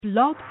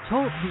Blog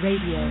Talk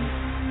Radio.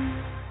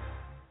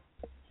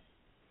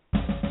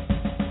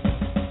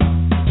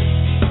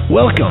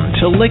 Welcome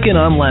to Lykken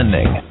on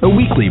Lending, a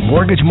weekly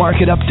mortgage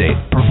market update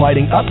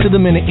providing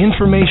up-to-the-minute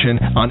information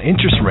on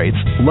interest rates,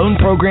 loan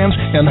programs,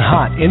 and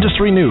hot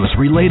industry news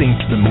relating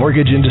to the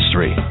mortgage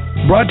industry.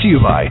 Brought to you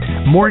by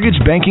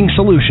Mortgage Banking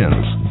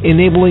Solutions,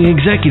 enabling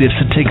executives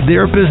to take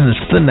their business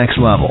to the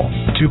next level.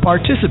 To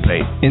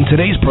participate in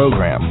today's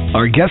program,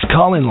 our guest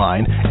call-in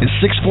line is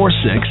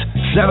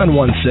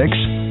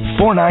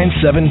 646-716-4972.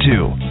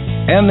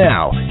 And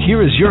now, here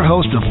is your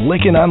host of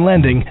Lykken on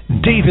Lending,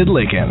 David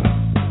Lykken.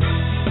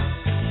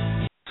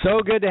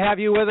 So good to have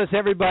you with us,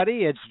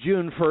 everybody. It's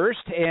June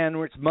 1st, and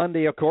it's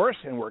Monday, of course,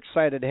 and we're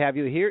excited to have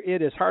you here.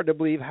 It is hard to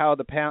believe how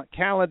the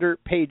calendar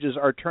pages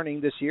are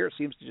turning this year. It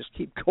seems to just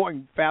keep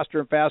going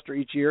faster and faster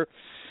each year.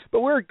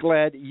 But we're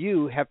glad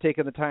you have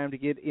taken the time to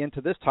get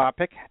into this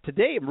topic.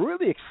 Today, I'm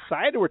really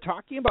excited. We're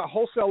talking about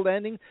wholesale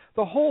lending,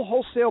 the whole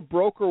wholesale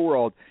broker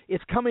world.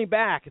 It's coming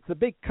back. It's a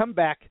big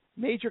comeback,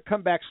 major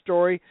comeback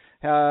story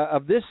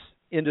of this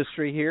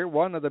industry here,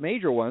 one of the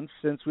major ones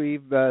since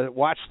we've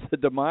watched the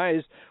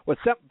demise, what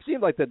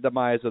seemed like the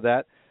demise of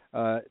that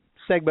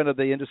segment of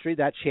the industry,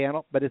 that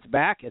channel, but it's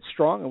back, it's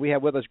strong, and we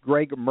have with us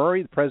Greg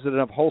Murray, the president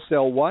of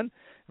Wholesale One.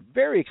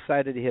 Very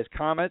excited to hear his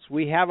comments.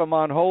 We have him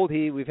on hold.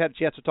 We've had a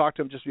chance to talk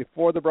to him just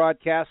before the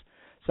broadcast.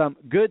 Some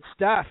good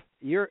stuff.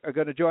 You're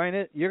going to join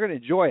it. You're going to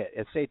enjoy it,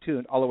 and stay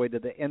tuned all the way to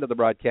the end of the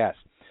broadcast.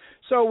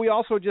 So we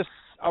also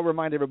I'll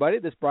remind everybody,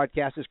 this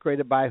broadcast is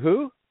created by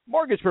who?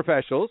 Mortgage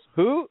professionals.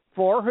 Who?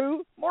 For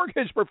who?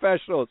 Mortgage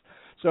professionals.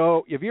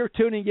 So if you're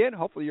tuning in,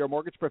 hopefully you're a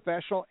mortgage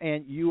professional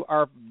and you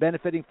are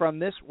benefiting from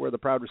this. We're the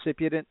proud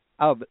recipient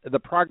of the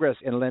Progress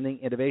in Lending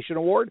Innovation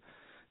Award.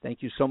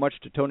 Thank you so much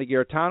to Tony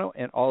Garitano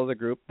and all of the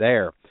group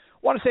there. I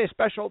want to say a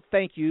special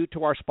thank you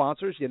to our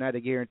sponsors,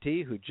 United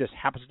Guarantee, who just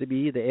happens to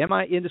be the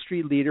MI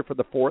industry leader for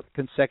the fourth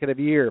consecutive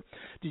year.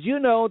 Did you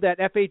know that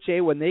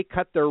FHA, when they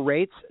cut their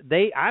rates,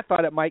 I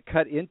thought it might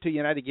cut into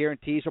United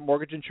Guarantee's or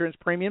mortgage insurance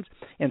premiums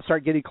and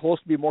start getting close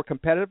to be more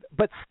competitive.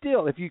 But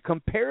still, if you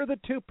compare the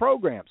two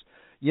programs,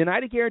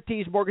 United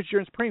Guarantee's mortgage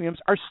insurance premiums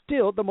are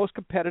still the most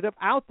competitive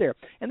out there.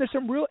 And there's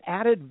some real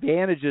added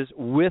advantages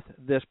with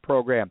this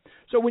program.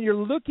 So when you're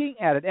looking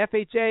at an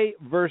FHA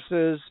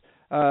versus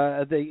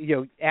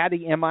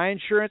adding MI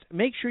insurance,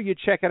 make sure you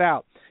check it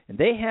out. And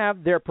they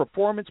have their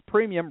performance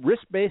premium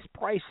risk-based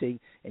pricing,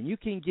 and you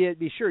can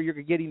be sure you're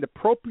getting the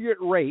appropriate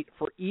rate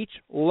for each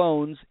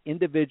loan's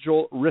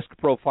individual risk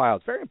profile.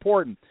 It's very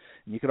important.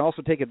 And you can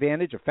also take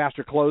advantage of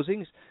faster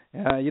closings.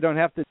 You don't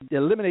have to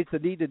eliminate the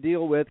need to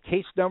deal with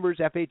case numbers,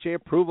 FHA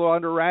approval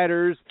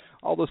underwriters,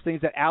 all those things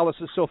that Alice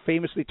is so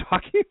famously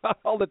talking about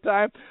all the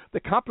time,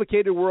 the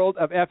complicated world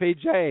of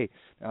FHA.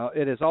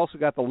 It has also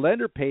got the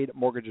lender-paid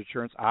mortgage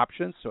insurance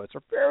options, so it's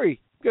a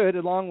very good,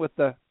 along with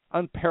the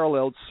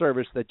unparalleled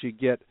service that you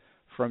get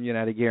from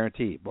United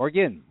Guarantee.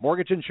 Again,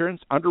 mortgage insurance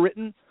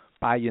underwritten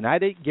by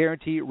United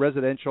Guarantee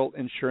Residential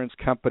Insurance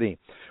Company.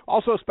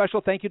 Also, a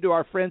special thank you to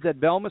our friends at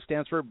Velma,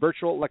 stands for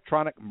Virtual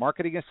Electronic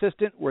Marketing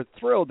Assistant. We're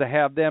thrilled to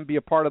have them be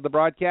a part of the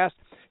broadcast,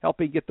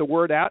 helping get the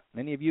word out.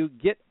 Many of you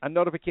get a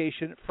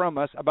notification from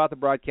us about the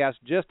broadcast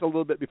just a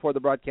little bit before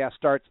the broadcast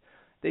starts.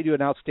 They do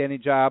an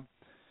outstanding job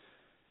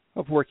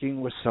of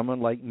working with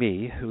someone like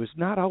me, who is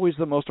not always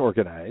the most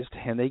organized,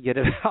 and they get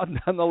it out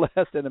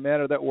nonetheless in a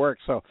manner that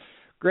works. So,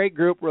 great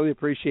group. Really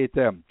appreciate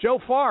them. Joe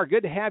Farr,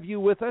 good to have you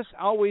with us.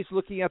 Always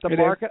looking at the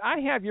market. I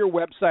have your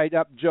website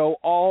up, Joe,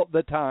 all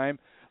the time,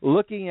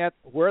 looking at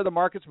where the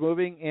market's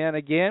moving. And,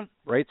 again,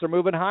 rates are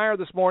moving higher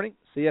this morning.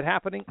 See it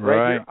happening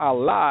right here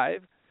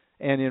live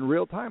and in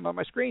real time on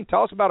my screen.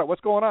 Tell us about it.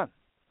 What's going on?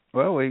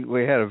 Well,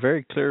 we had a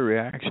very clear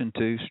reaction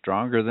to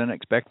stronger than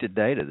expected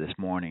data this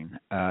morning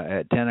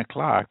at 10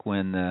 o'clock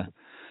when the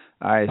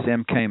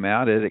ISM came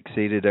out. It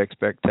exceeded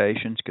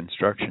expectations.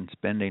 Construction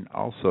spending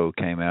also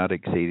came out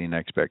exceeding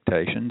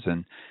expectations,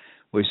 and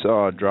we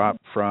saw a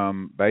drop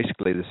from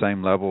basically the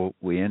same level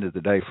we ended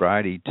the day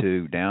Friday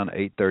to down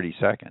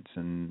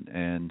 8/32,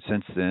 and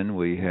since then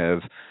we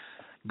have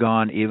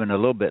gone even a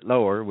little bit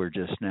lower. We're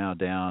just now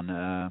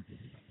down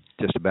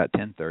just about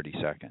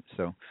 10/32.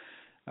 So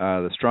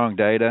the strong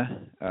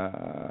data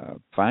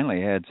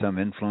finally had some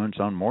influence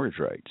on mortgage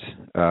rates.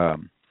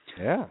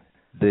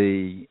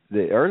 The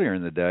earlier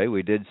in the day,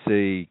 we did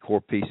see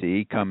core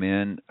PCE come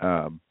in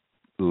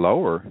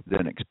lower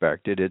than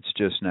expected. It's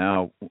just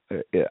now,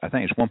 I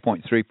think it's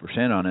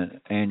 1.3% on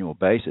an annual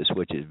basis,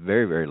 which is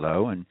very, very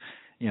low, and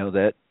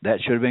that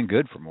should have been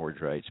good for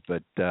mortgage rates.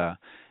 But the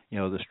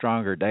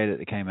stronger data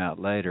that came out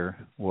later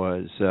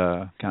was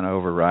kind of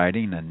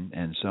overriding,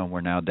 and so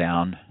we're now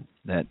down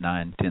that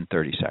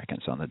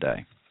 10/32 on the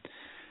day.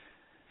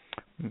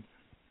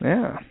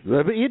 Yeah,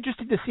 it'll be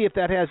interesting to see if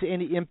that has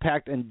any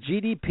impact on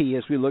GDP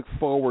as we look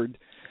forward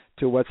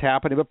to what's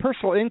happening. But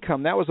personal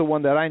income, that was the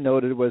one that I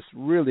noted was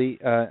really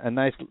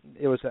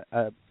it was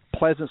a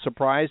pleasant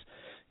surprise.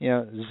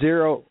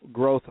 Zero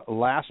growth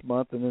last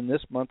month, and then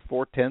this month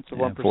 0.4%.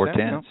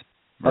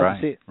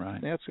 0.4.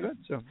 Right. That's good.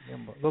 So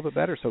a little bit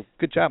better. So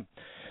good job.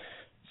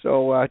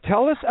 So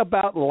tell us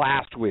about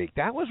last week.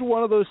 That was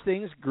one of those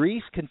things.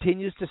 Greece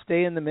continues to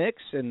stay in the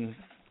mix, and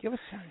give us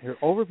your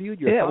overview.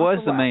 It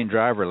was the main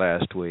driver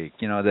last week.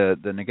 You know,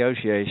 the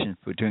negotiations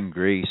between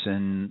Greece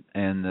and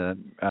the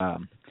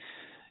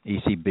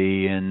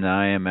ECB and the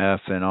IMF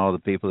and all the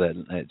people that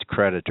its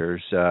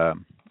creditors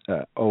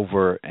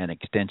over an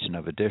extension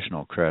of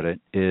additional credit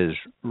is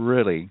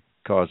really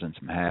causing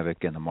some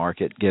havoc in the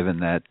market.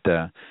 Given that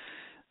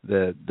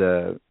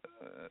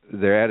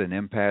they're at an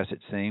impasse,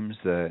 it seems.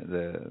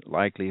 The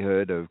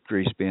likelihood of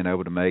Greece being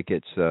able to make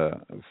its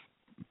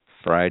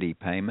Friday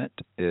payment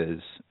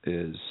is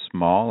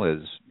small,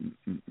 as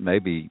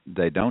maybe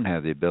they don't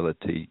have the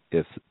ability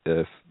if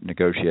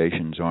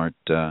negotiations aren't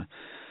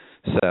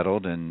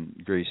settled and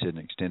Greece had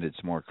extended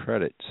some more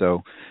credit.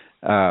 So,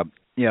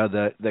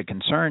 the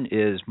concern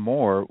is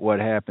more what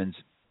happens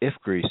if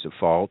Greece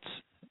defaults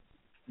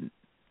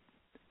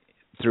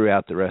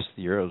throughout the rest of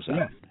the Eurozone.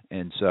 Yeah.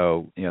 And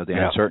so, the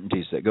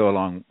uncertainties that go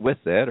along with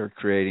that are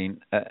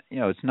creating,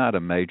 it's not a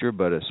major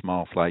but a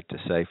small flight to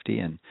safety.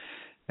 And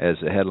as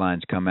the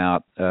headlines come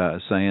out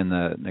saying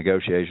the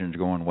negotiations are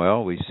going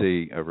well, we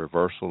see a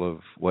reversal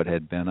of what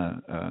had been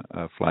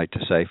a flight to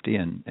safety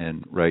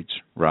and rates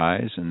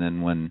rise. And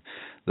then when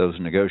those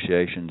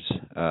negotiations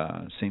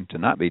seem to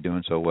not be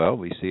doing so well,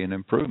 we see an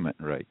improvement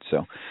in rates.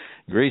 So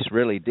Greece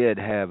really did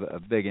have a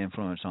big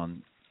influence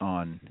on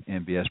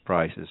MBS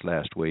prices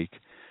last week.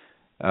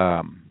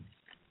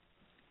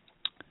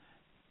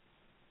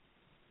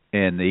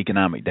 And the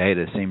economic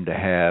data seemed to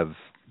have,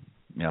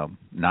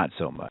 not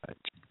so much.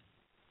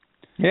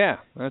 Yeah,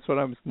 that's what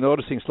I'm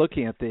noticing. Is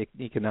looking at the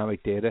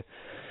economic data,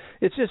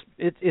 it's just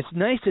it's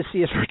nice to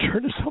see us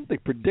return to something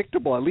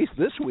predictable. At least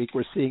this week,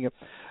 we're seeing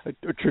a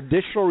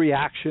traditional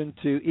reaction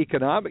to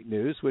economic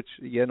news, which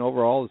again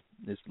overall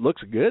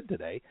looks good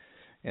today.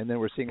 And then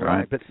we're seeing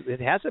right, but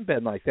it hasn't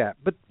been like that.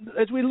 But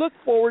as we look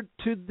forward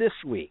to this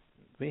week,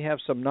 we have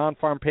some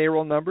non-farm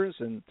payroll numbers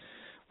and.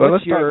 Well,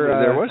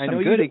 there was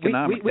some good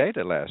economic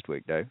data last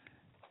week, Dave.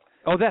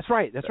 Oh, that's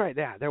right.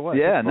 Yeah, there was.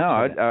 Yeah, no,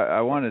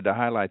 I wanted to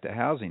highlight the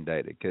housing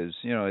data because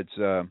it's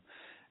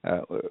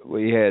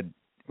we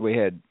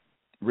had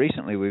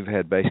recently we've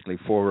had basically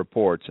 4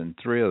 reports, and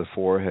 3 of the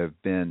 4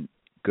 have been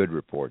good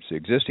reports. The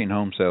existing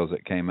home sales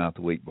that came out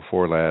the week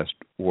before last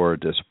were a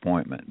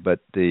disappointment, but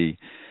the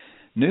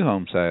new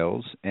home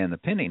sales and the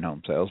pending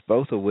home sales,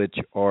 both of which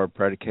are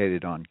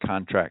predicated on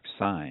contracts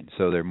signed,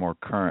 so they're more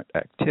current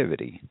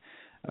activity.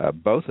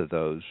 Both of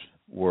those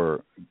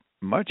were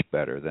much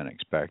better than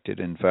expected.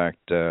 In fact,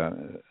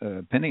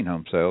 pending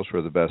home sales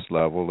were the best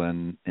level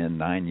in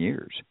 9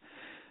 years.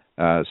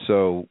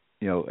 So,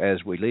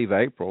 as we leave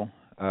April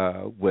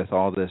with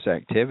all this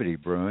activity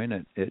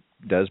brewing, it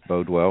does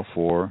bode well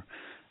for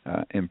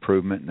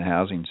improvement in the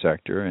housing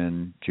sector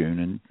in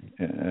June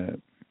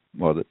and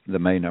the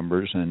May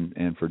numbers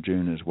and for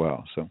June as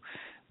well. So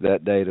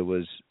that data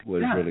was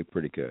really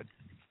pretty good.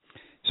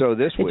 So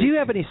this week, do you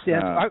have any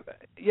sense?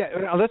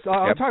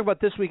 I'll talk about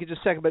this week in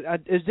just a second. But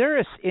is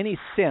there any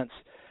sense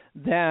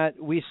that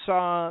we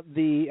saw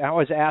I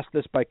was asked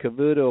this by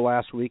Cavuto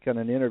last week on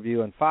an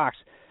interview on Fox.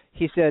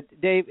 He said,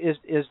 "Dave,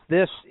 is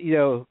this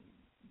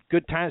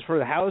good times for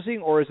the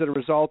housing, or is it a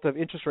result of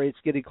interest rates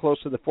getting close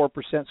to the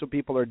 4%, so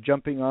people are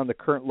jumping on the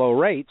current low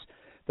rates,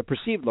 the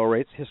perceived low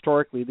rates?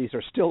 Historically, these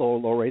are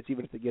still low rates,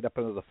 even if they get up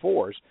into the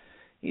 4s."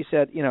 He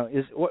said,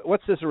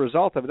 what's this a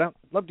result of? And I'd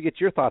love to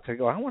get your thoughts. I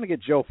want to get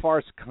Joe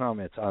Farr's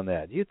comments on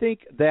that. Do you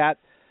think that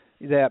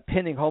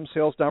pending home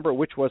sales number,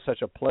 which was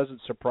such a pleasant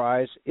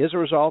surprise, is a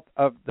result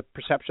of the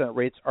perception that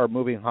rates are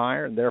moving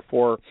higher, and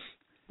therefore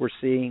we're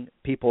seeing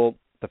people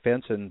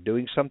defense and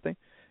doing something,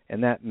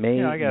 and that may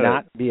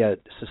not be a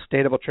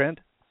sustainable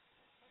trend?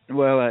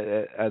 Well,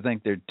 I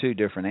think there are 2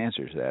 different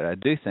answers to that. I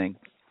do think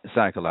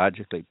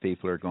psychologically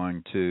people are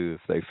going to,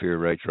 if they fear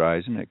rates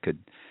rising, it could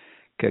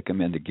kick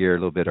them into gear a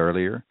little bit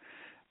earlier.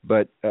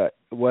 But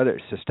whether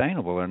it's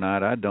sustainable or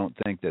not, I don't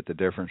think that the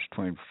difference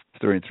between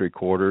 3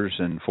 3/4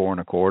 and 4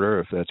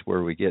 1/4, if that's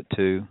where we get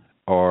to,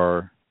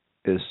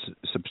 is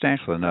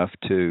substantial enough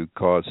to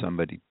cause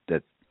somebody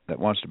that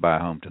wants to buy a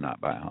home to not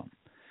buy a home.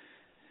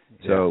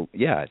 Yeah. So,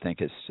 I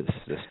think it's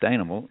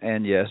sustainable.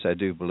 And, yes, I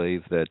do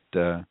believe that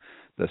the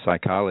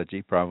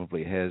psychology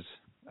probably has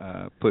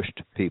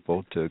pushed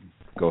people to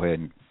go ahead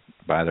and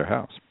buy their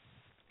house.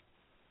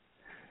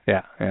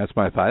 Yeah, that's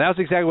my thought. That was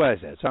exactly what I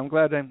said. So I'm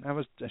glad I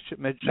should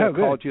have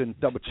called you and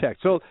double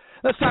checked. So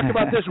let's talk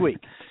about this week.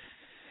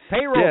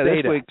 Payroll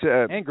data. This week's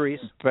and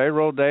Greece.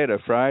 Payroll data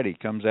Friday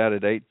comes out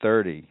at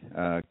 8:30.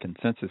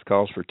 Consensus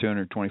calls for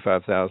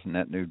 225,000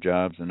 net new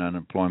jobs and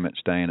unemployment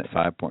staying at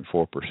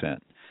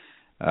 5.4%.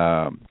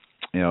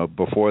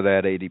 Before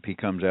that, ADP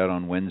comes out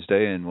on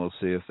Wednesday, and we'll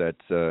see if that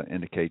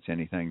indicates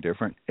anything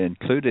different.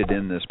 Included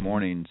in this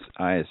morning's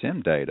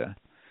ISM data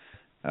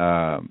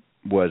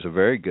was a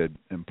very good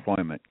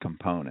employment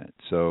component.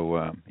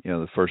 So,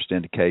 the first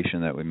indication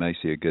that we may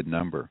see a good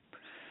number.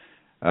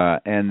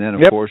 And then,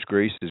 of course,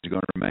 Greece is going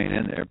to remain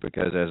in there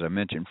because, as I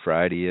mentioned,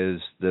 Friday is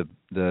the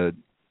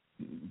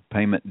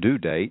payment due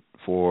date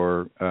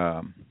for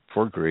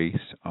Greece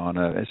on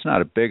it's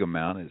not a big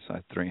amount. It's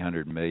like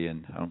 $300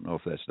 million. I don't know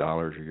if that's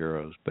dollars or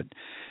euros, but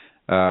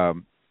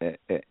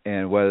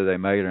and whether they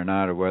make it or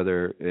not, or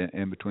whether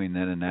in between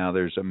then and now,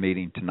 there's a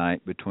meeting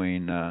tonight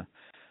between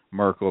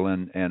Merkel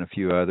and a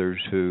few others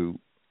who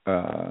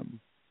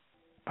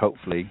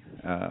hopefully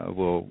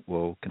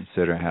will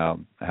consider how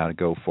to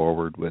go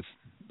forward with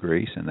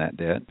Greece and that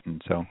debt.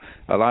 And so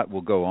a lot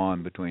will go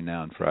on between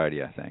now and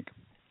Friday, I think.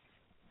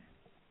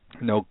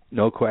 No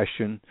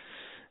question.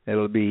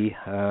 It'll be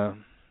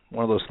one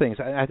of those things.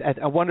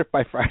 I wonder if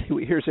by Friday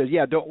we hear says,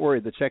 "Yeah, don't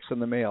worry, the check's in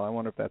the mail." I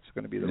wonder if that's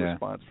going to be the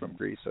response from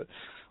Greece.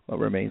 Well,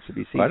 remains to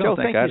be seen. Well, I don't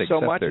Joe, think thank I'd you so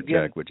accept much their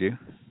again. check, would you?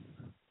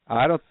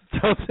 I don't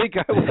think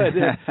I would.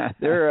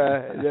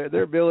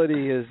 Their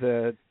ability is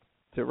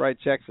to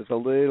write checks is a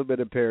little bit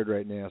impaired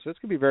right now. So it's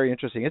going to be very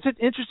interesting. It's an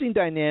interesting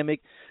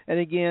dynamic. And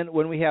again,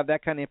 when we have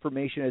that kind of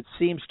information, it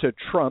seems to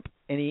trump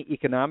any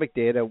economic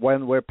data,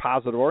 when we're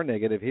positive or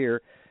negative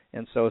here.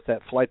 And so it's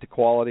that flight to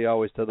quality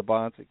always to the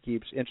bonds that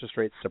keeps interest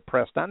rates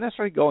suppressed, not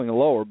necessarily going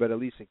lower, but at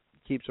least it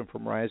keeps them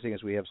from rising,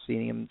 as we have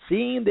seen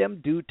them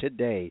do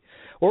today.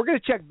 Well, we're going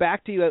to check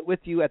back with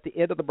you at the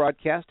end of the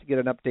broadcast to get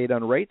an update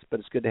on rates,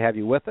 but it's good to have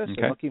you with us.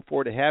 Okay. And looking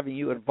forward to having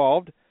you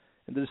involved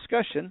in the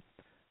discussion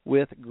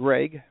with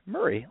Greg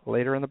Murray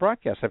later in the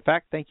broadcast. In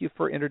fact, thank you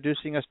for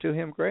introducing us to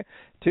him, Greg,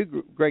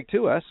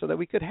 to us, so that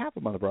we could have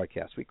him on the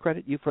broadcast. We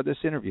credit you for this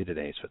interview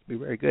today, so it'll be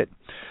very good.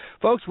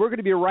 Folks, we're going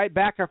to be right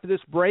back after this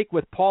break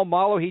with Paul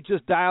Malo. He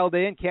just dialed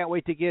in. Can't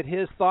wait to get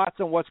his thoughts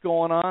on what's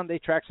going on. They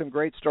track some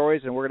great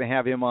stories, and we're going to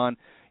have him on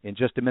in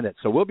just a minute.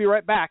 So we'll be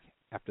right back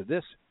after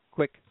this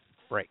quick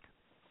break.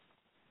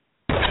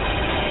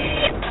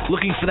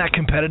 Looking for that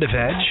competitive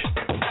edge?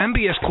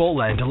 MBS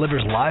Quoteline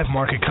delivers live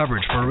market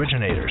coverage for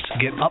originators.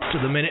 Get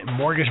up-to-the-minute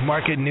mortgage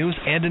market news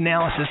and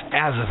analysis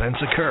as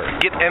events occur.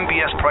 Get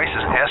MBS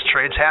prices as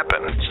trades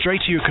happen. Straight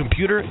to your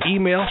computer,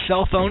 email,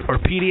 cell phone, or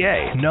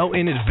PDA. Know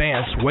in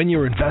advance when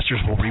your investors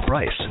will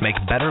reprice.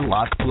 Make better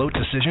lock float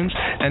decisions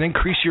and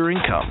increase your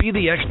income. Be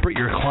the expert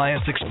your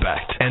clients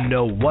expect and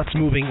know what's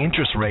moving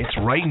interest rates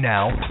right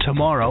now,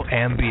 tomorrow,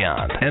 and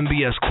beyond.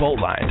 MBS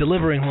Quoteline,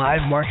 delivering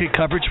live market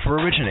coverage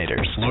for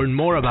originators. Learn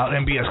more about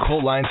MBS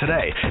Quoteline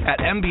today at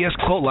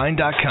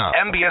mbsquoteline.com.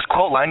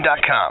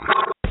 mbsquoteline.com.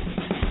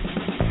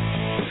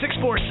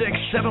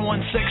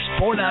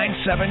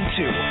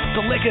 646-716-4972.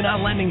 The Lykken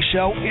on Lending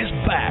Show is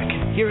back.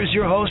 Here is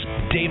your host,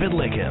 David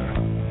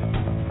Lykken.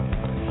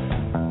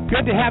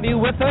 Good to have you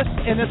with us,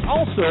 and it's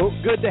also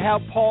good to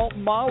have Paul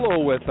Malo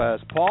with us.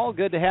 Paul,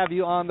 good to have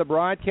you on the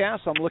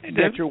broadcast. I'm looking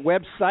at your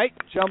website.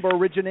 Jumbo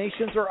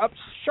originations are up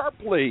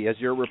sharply, as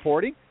you're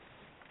reporting.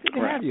 Good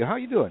to have you. How are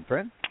you doing,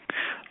 friend?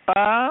 Well,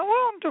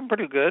 I'm doing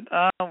pretty good.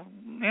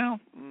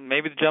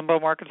 Maybe the jumbo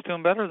market's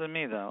doing better than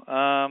me, though.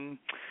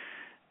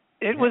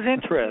 It was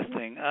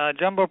interesting.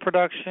 Jumbo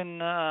production,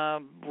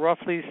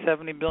 roughly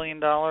 $70 billion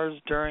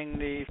during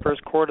the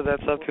first quarter.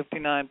 That's up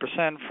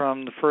 59%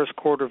 from the first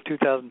quarter of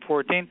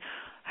 2014.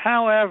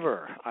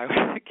 However,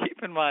 I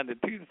keep in mind the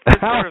first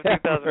quarter of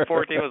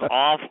 2014 was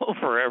awful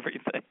for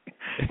everything.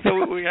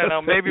 So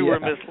maybe we're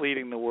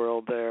misleading the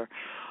world there.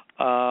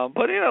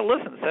 But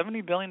listen,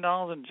 $70 billion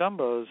in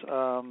jumbos.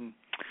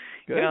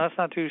 That's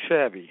not too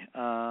shabby.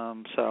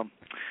 So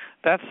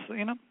that's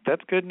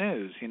good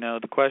news.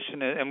 The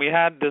question is, and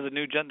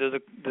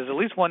there's at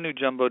least one new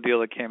jumbo deal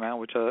that came out,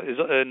 which is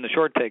in the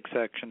short take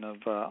section of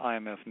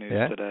IMF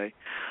News today.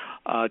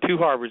 Two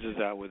Harbors is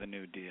out with a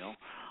new deal.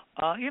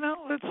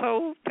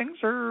 So things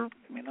are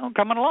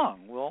coming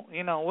along. We'll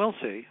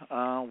see.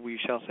 We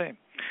shall see.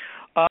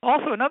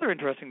 Also, another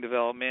interesting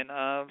development,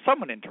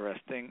 somewhat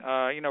interesting.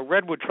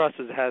 Redwood Trust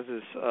has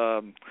this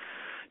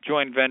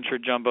joint venture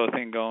jumbo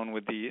thing going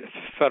with the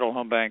Federal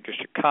Home Bank of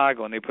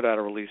Chicago, and they put out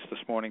a release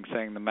this morning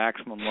saying the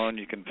maximum loan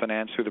you can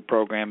finance through the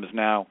program is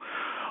now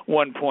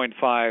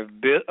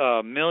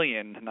 $1.5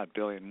 million, not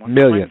billion,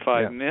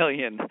 $1.5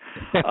 million,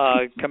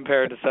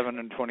 compared to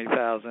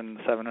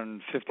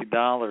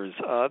 $720,750.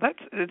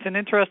 It's an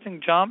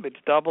interesting jump.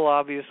 It's double,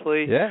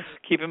 obviously. Yes.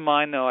 Keep in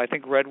mind, though, I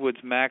think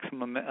Redwood's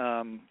maximum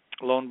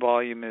loan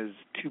volume is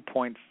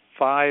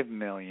 $2.5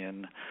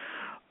 million.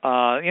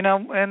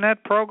 And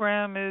that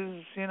program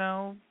is,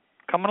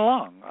 coming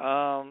along.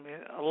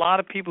 A lot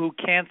of people who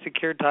can't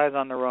securitize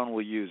on their own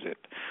will use it.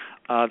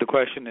 The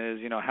question is,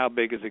 how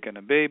big is it going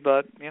to be?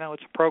 But,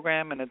 it's a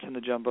program and it's in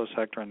the jumbo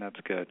sector, and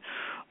that's good.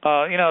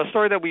 A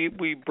story that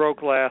we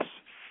broke last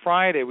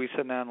Friday, we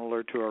sent out an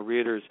alert to our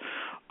readers.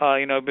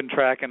 I've been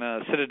tracking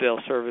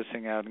Citadel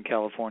Servicing out in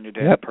California,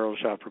 down at Pearl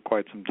Shop for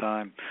quite some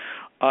time.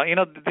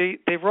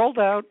 They've rolled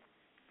out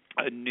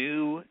a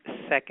new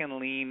second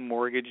lien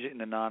mortgage in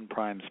the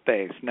non-prime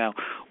space. Now,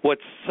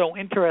 what's so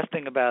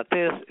interesting about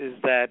this is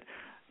that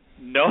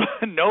no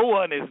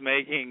one is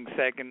making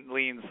second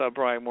lien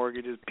subprime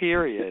mortgages,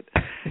 period.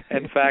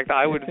 In fact,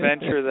 I would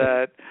venture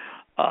that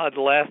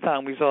the last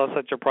time we saw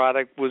such a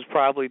product was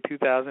probably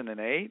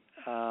 2008.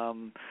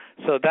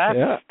 So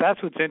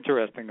that's what's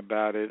interesting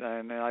about it.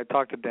 And I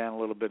talked to Dan a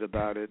little bit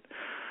about it.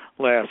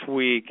 last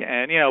week,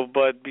 and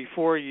but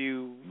before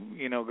you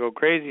go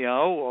crazy,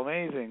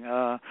 amazing,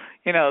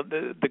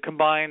 the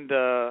combined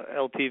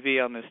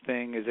LTV on this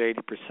thing is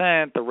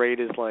 80%. The rate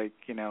is like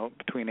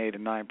between 8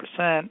 and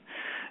 9%.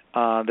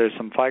 There's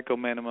some FICO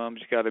minimums.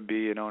 You got to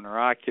be an owner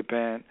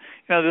occupant.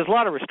 There's a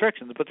lot of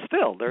restrictions, but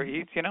still,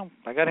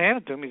 I got to hand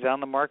it to him. He's on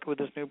the market with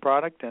this new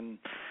product, and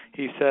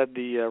he said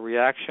the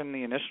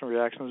initial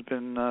reaction has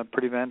been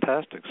pretty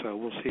fantastic. So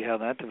we'll see how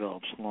that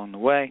develops along the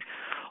way.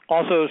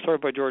 Also, a story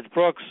by George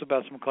Brooks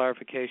about some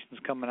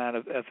clarifications coming out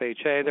of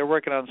FHA. They're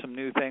working on some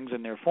new things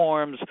in their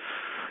forms,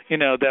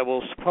 that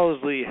will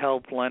supposedly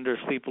help lenders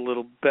sleep a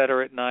little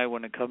better at night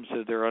when it comes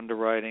to their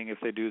underwriting. If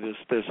they do this,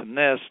 this, and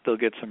this, they'll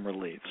get some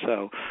relief.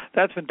 So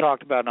that's been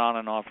talked about on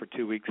and off for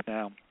 2 weeks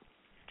now,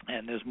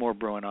 and there's more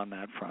brewing on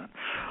that front.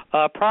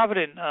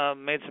 Provident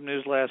made some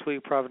news last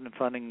week. Provident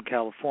Funding in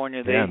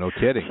California. They no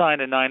kidding.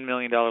 Signed a $9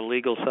 million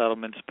legal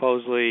settlement.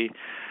 Supposedly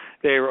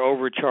they were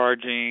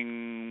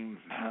overcharging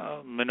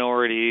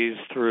minorities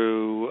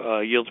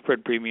through yield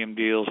spread premium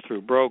deals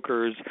through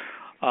brokers.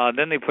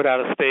 Then they put out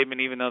a statement,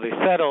 even though they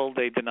settled,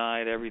 they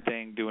denied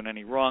everything, doing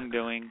any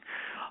wrongdoing,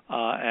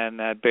 and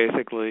that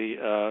basically,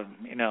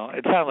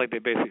 it sounded like they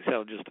basically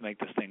settled just to make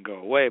this thing go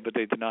away, but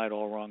they denied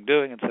all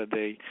wrongdoing and said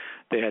they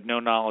had no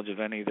knowledge of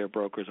any of their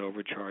brokers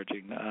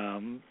overcharging.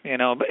 And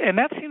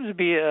that seems to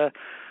be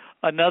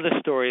another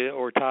story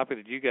or topic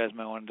that you guys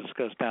might want to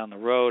discuss down the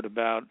road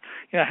about,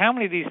 how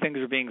many of these things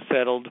are being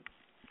settled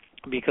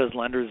because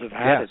lenders have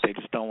had it. They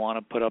just don't want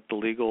to put up the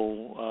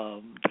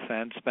legal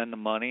defense, spend the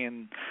money,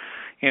 and,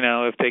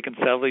 if they can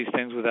settle these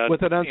things with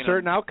an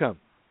uncertain outcome.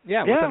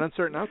 Yeah, with an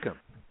uncertain outcome.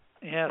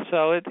 Yeah,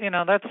 so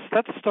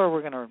that's a story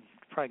we're going to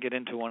probably get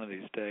into one of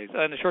these days.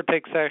 In the short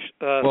take section,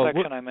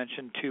 I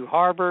mentioned Two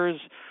Harbors,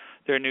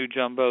 their new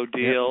jumbo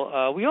deal.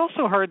 Yep. We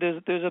also heard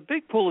there's a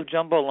big pool of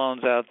jumbo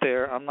loans out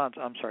there.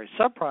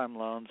 Subprime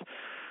loans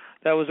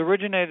that was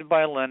originated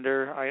by a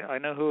lender. I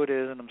know who it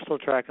is, and I'm still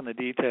tracking the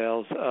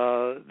details.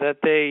 That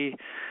they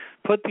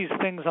put these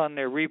things on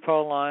their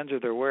repo lines or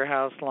their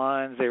warehouse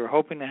lines. They were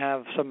hoping to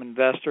have some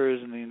investors,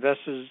 and the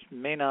investors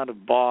may not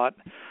have bought.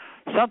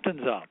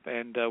 Something's up,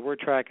 and we're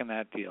tracking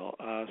that deal.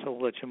 So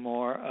we'll let you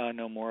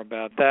know more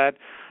about that.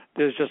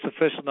 There's just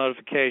official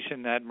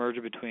notification that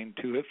merger between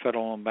two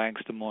federal-owned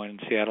banks, Des Moines and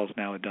Seattle, is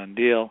now a done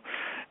deal.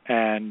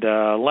 And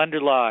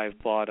Lender Live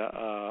bought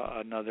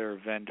another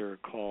vendor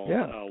called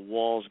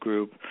Walls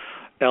Group,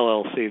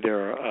 LLC.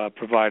 They're a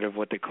provider of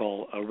what they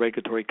call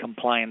regulatory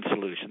compliance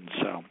solutions.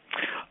 So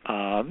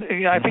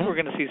I think we're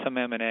going to see some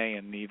M&A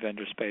in the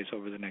vendor space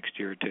over the next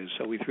year or two.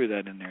 So we threw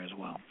that in there as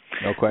well.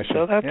 No question.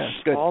 So that's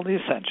all the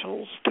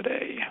essentials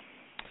today.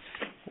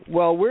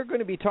 Well, we're going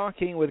to be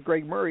talking with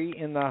Greg Murray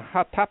in the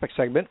Hot Topic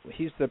segment.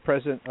 He's the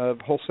president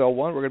of Wholesale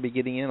One. We're going to be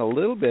getting in a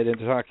little bit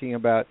into talking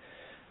about,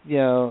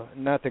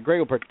 not that Greg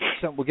will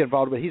get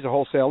involved, but he's a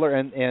wholesaler,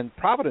 and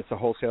Providence a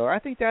wholesaler. I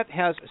think that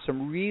has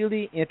some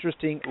really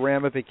interesting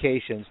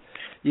ramifications.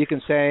 You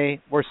can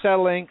say we're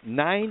settling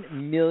 $9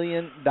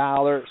 million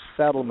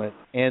settlement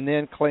and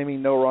then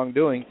claiming no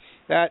wrongdoing.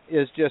 That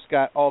is just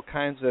got all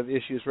kinds of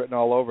issues written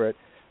all over it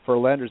for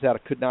lenders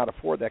that could not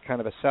afford that kind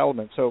of a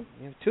settlement. So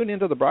tune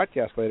into the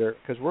broadcast later,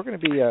 because we're going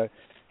to be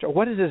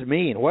what does this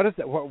mean? What is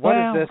this? Anyone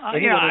in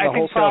the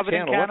wholesale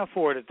channel? Can't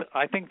afford it.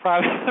 I think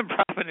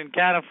Provident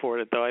can afford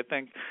it, though. I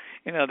think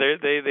they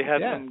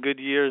had some good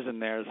years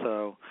in there,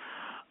 so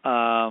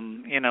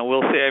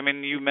we'll see. I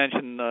mean, you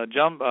mentioned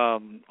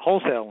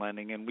wholesale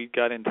lending, and we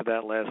got into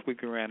that last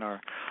week. We ran our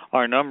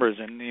numbers,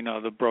 and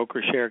the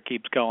broker share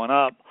keeps going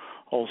up.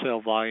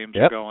 Wholesale volumes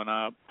are going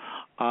up.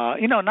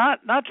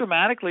 Not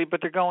dramatically,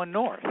 but they're going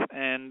north.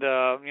 And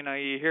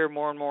you hear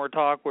more and more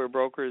talk where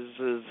brokers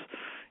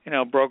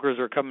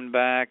are coming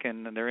back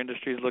and their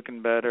industry is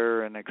looking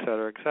better, and et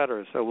cetera, et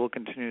cetera. So we'll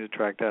continue to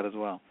track that as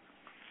well.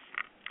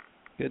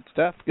 Good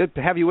stuff. Good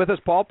to have you with us,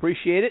 Paul.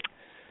 Appreciate it.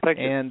 Thank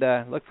you. And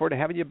look forward to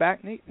having you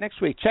back next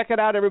week. Check it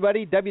out,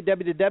 everybody.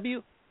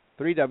 www.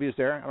 3 W's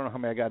there. I don't know how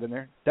many I got in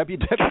there.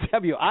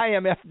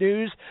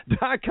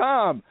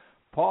 www.imfnews.com.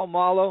 Paul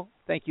Malo,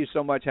 thank you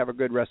so much. Have a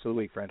good rest of the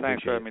week, friend.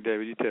 Thanks for having me,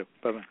 David. You too.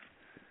 Bye-bye.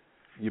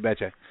 You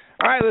betcha.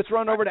 All right, let's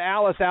run over to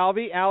Alice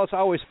Alvey. Alice,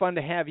 always fun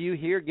to have you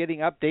here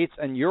getting updates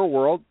on your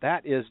world.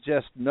 That is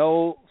just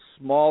no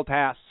small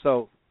task.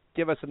 So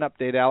give us an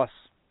update, Alice.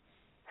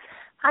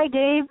 Hi,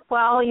 Dave.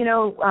 Well,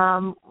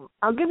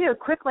 I'll give you a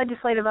quick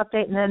legislative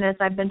update, and then as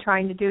I've been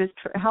trying to do is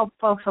help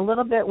folks a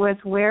little bit with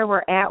where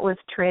we're at with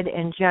TRID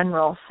in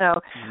general. So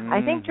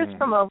I think just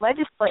from a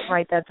legislative,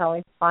 right, that's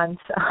always fun.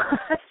 So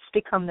it's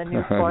become the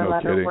new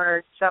four-letter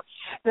word. So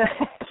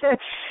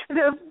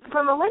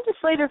from a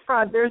legislative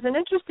front, there's an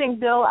interesting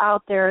bill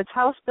out there. It's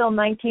House Bill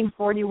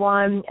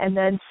 1941, and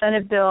then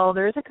Senate bill.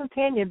 There's a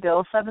companion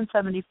bill,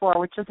 774,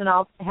 which doesn't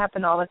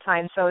happen all the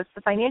time. So it's the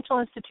Financial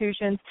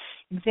Institutions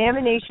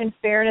Examination,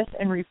 Fairness,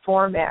 and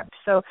Reform Act.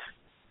 So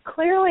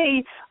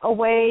clearly a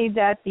way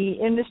that the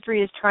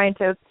industry is trying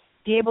to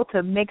be able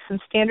to make some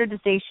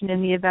standardization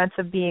in the events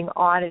of being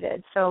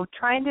audited. So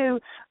trying to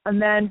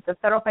amend the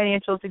Federal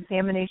Financial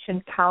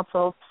Examination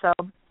Council. So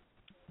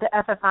the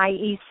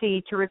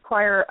FFIEC to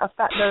require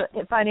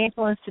the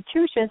financial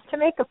institutions to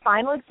make a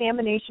final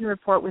examination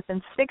report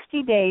within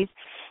 60 days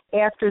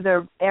after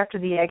the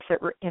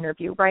exit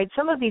interview, right?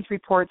 Some of these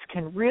reports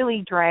can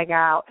really drag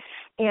out,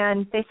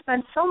 and they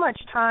spend so much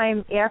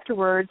time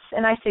afterwards,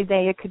 and I say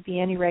they, it could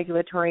be any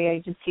regulatory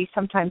agency,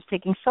 sometimes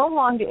taking so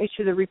long to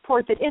issue the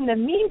report that in the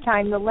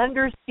meantime, the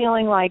lender's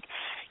feeling like,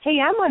 hey,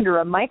 I'm under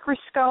a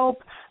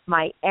microscope,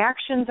 my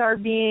actions are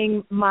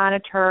being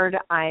monitored,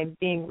 I'm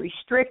being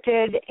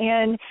restricted,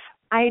 and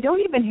I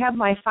don't even have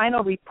my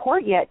final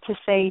report yet to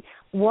say,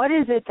 what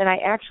is it that I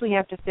actually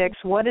have to fix?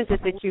 What is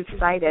it that you've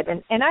cited?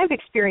 And I've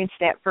experienced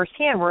that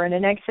firsthand where in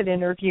an exit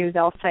interview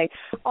they'll say,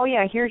 oh,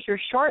 yeah, here's your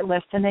short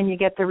list, and then you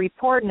get the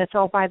report, and it's,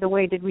 oh, by the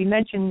way, did we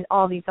mention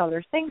all these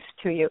other things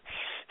to you?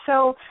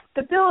 So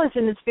the bill is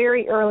in its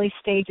very early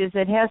stages.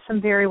 It has some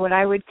very what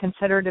I would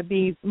consider to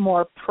be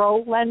more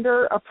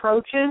pro-lender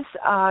approaches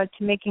to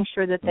making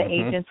sure that the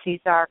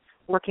agencies are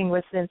working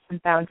within some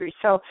boundaries.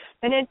 So,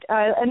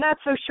 I'm not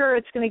so sure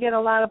it's going to get a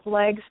lot of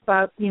legs,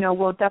 but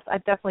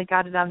I've definitely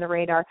got it on the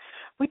radar.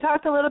 We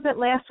talked a little bit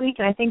last week,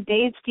 and I think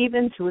Dave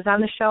Stevens, who was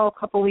on the show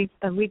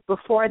a week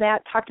before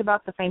that, talked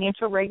about the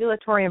Financial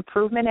Regulatory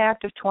Improvement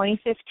Act of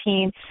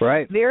 2015.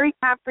 Right. Very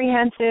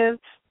comprehensive,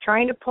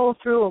 trying to pull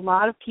through a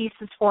lot of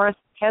pieces for us.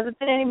 Hasn't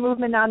been any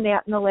movement on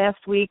that in the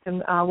last week,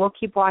 and we'll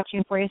keep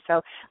watching for you.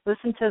 So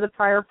listen to the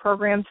prior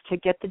programs to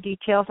get the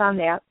details on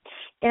that.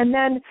 And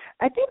then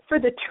I think for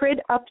the TRID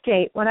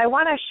update, what I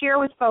want to share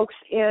with folks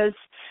is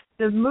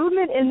the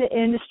movement in the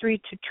industry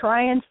to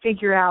try and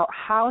figure out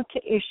how to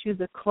issue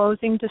the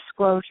closing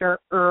disclosure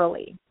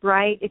early,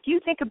 right? If you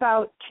think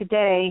about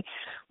today,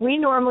 we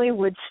normally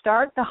would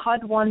start the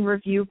HUD-1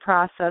 review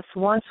process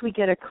once we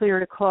get a clear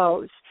to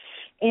close.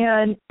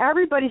 And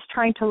everybody's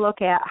trying to look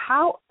at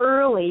how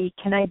early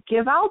can I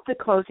give out the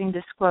closing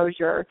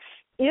disclosure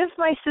if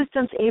my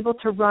system's able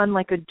to run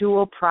like a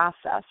dual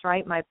process,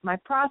 right? My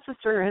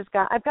processor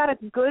I've got a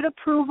good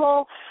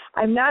approval.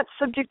 I'm not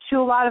subject to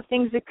a lot of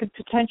things that could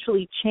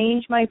potentially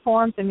change my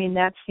forms. I mean,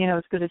 that's,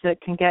 as good as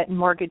it can get in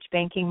mortgage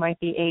banking, might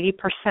be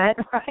 80%,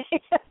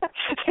 right?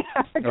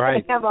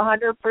 Right. I have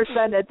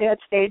 100% at that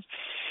stage.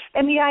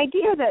 And the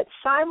idea that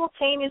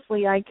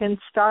simultaneously I can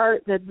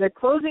start, the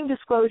closing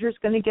disclosure is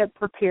going to get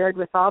prepared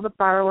with all the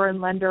borrower and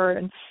lender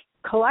and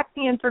collect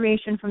the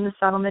information from the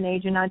settlement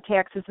agent on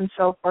taxes and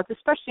so forth,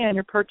 especially on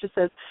your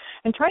purchases,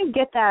 and try and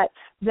get that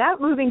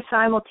moving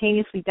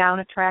simultaneously down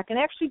a track and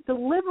actually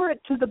deliver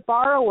it to the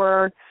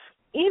borrower,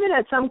 even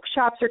as some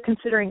shops are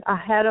considering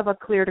ahead of a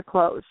clear to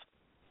close.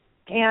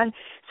 And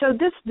so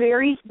this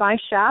varies by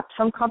shop.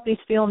 Some companies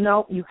feel,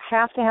 no, you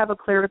have to have a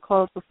clear to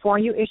close before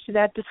you issue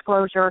that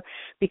disclosure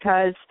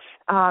because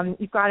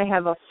you've got to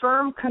have a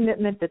firm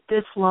commitment that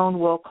this loan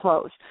will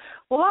close.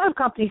 Well, a lot of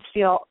companies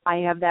feel I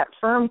have that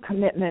firm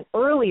commitment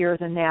earlier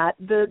than that.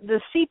 The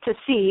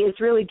C2C is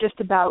really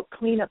just about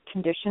cleanup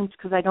conditions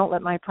because I don't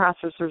let my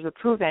processors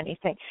approve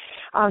anything.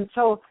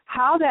 So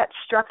how that's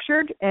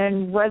structured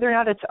and whether or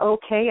not it's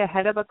okay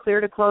ahead of a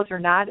clear to close or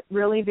not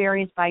really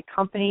varies by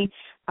company.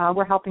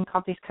 We're helping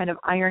companies kind of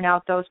iron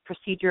out those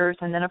procedures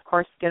and then, of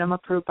course, get them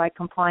approved by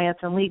compliance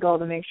and legal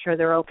to make sure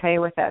they're okay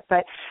with it.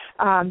 But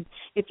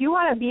if you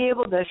want to be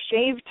able to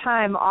shave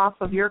time off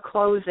of your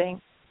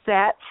closing,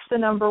 that's the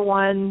number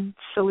one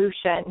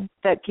solution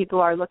that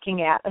people are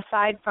looking at,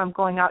 aside from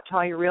going out to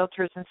all your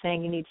realtors and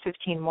saying you need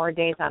 15 more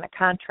days on a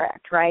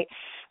contract, right?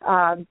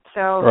 I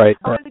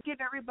wanted to give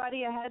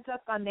everybody a heads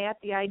up on that.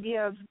 The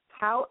idea of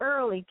how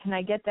early can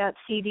I get that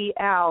CD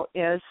out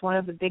is one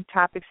of the big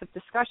topics of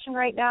discussion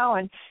right now,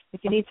 and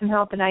if you need some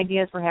help and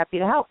ideas, we're happy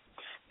to help.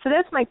 So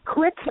that's my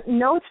quick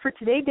notes for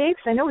today, Dave,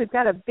 because I know we've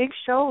got a big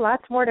show,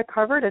 lots more to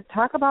cover to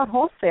talk about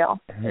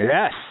wholesale.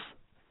 Yes.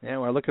 And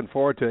we're looking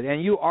forward to it.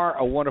 And you are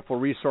a wonderful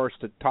resource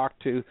to talk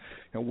to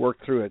and work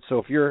through it. So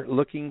if you're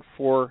looking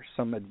for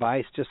some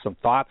advice, just some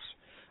thoughts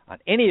on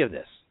any of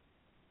this,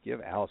 give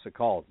Alice a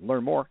call.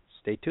 Learn more.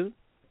 Stay tuned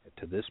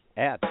to this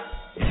ad.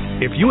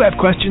 If you have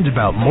questions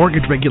about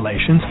mortgage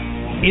regulations,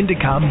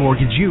 Indicom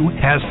Mortgage U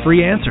has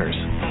free answers.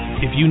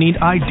 If you need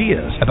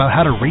ideas about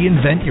how to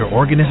reinvent your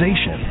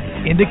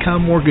organization,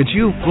 Indicom Mortgage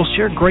U will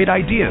share great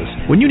ideas.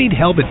 When you need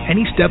help at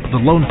any step of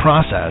the loan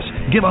process,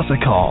 give us a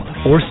call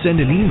or send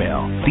an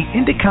email. The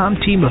Indicom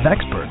team of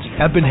experts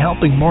have been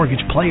helping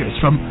mortgage players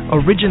from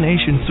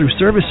origination through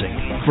servicing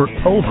for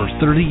over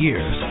 30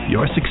 years.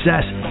 Your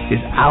success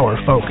is our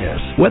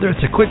focus. Whether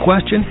it's a quick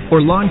question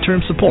or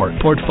long-term support,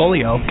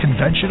 portfolio,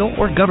 conventional,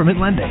 or government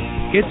lending,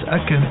 it's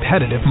a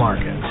competitive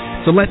market.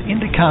 So let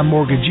Indicom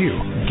Mortgage U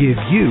give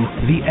you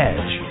the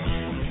edge.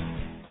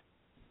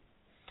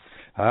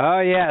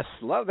 Oh, yes.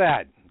 Love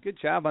that. Good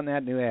job on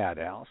that new ad,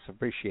 Alice.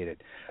 Appreciate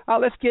it.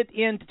 Let's get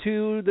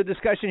into the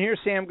discussion here.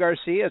 Sam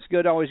Garcia. It's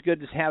always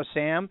good to have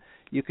Sam.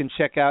 You can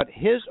check out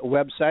his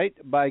website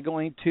by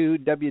going to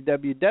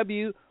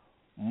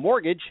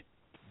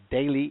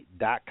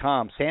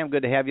www.mortgagedaily.com. Sam,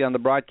 good to have you on the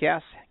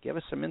broadcast. Give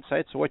us some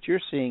insights on what you're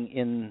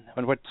seeing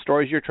on what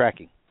stories you're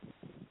tracking.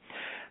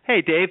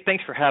 Hey, Dave.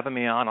 Thanks for having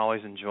me on.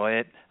 Always enjoy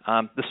it.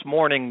 This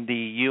morning, the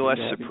U.S.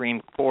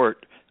 Supreme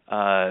Court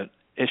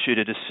issued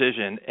a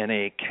decision in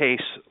a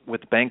case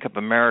with Bank of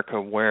America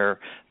where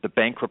the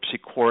bankruptcy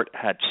court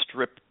had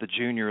stripped the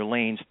junior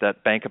liens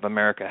that Bank of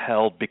America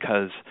held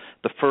because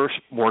the first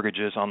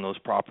mortgages on those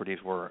properties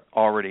were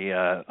already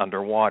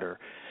underwater.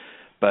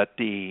 But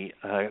the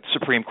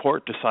Supreme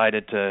Court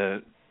decided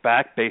to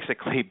back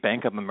basically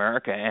Bank of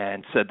America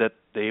and said that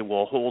they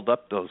will hold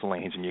up those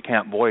liens and you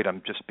can't void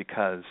them just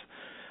because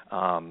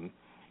the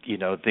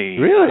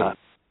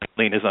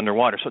lien is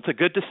underwater. So it's a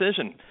good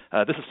decision.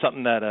 This is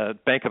something that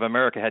Bank of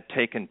America had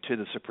taken to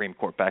the Supreme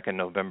Court back in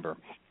November.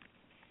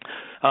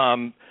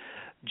 GSE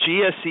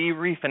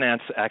refinance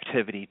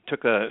activity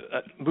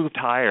moved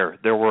higher.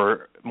 There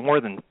were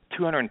more than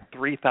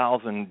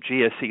 203,000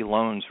 GSE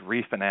loans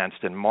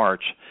refinanced in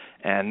March,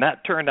 and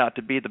that turned out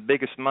to be the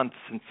biggest month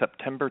since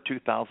September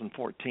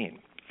 2014.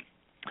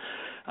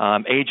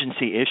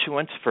 Agency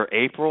issuance for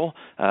April,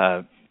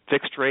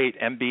 fixed-rate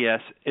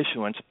MBS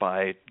issuance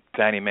by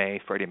Fannie Mae,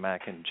 Freddie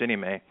Mac, and Ginnie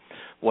Mae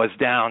was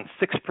down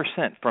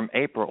 6% from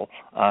April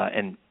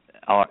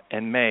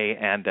in May,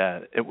 and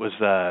that was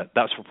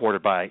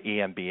reported by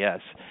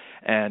EMBS.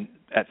 And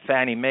at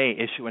Fannie Mae,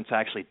 issuance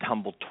actually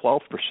tumbled 12%.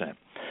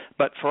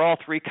 But for all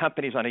three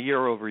companies on a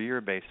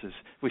year-over-year basis,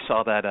 we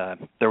saw that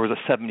there was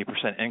a 70%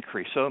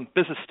 increase. So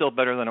business is still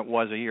better than it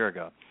was a year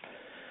ago.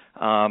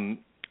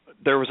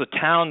 There was a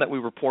town that we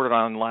reported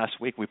on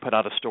last week. We put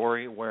out a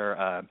story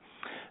where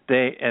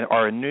they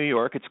are in New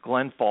York. It's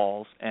Glen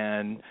Falls,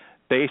 and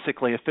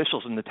basically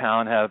officials in the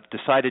town have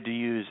decided to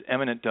use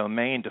eminent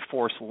domain to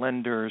force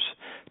lenders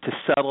to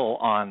settle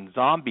on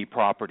zombie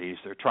properties.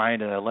 They're trying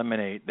to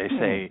eliminate, they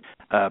say,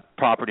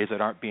 properties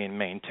that aren't being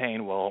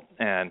maintained well,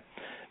 and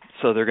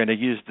so they're going to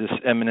use this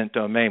eminent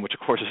domain, which of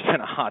course has been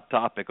a hot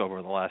topic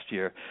over the last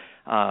year,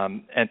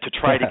 and to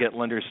try to get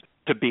lenders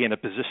to be in a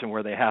position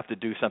where they have to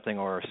do something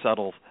or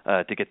settle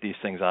to get these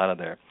things out of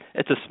there.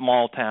 It's a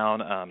small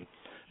town,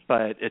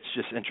 but it's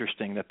just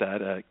interesting that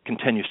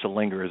continues to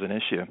linger as an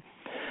issue.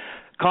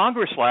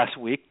 Congress last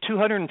week,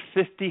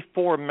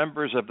 254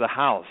 members of the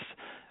House,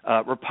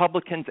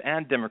 Republicans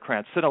and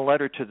Democrats, sent a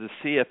letter to the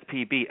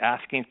CFPB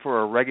asking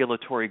for a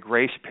regulatory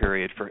grace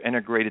period for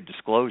integrated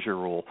disclosure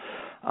rule.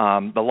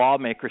 The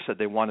lawmakers said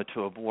they wanted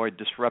to avoid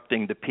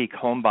disrupting the peak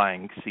home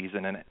buying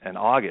season in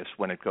August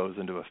when it goes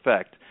into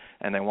effect,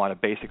 and they want to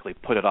basically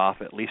put it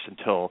off at least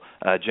until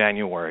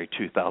January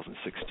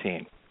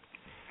 2016.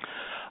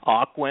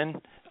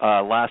 Ocwen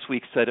last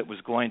week said it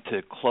was going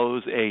to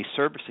close a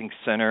servicing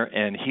center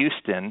in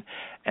Houston,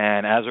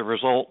 and as a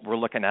result, we're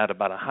looking at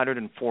about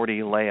 140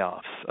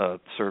 layoffs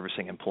of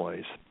servicing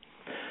employees.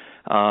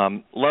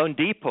 Loan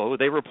Depot,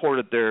 they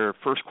reported their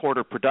first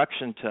quarter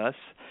production to us.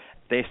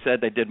 They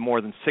said they did more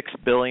than $6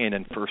 billion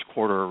in first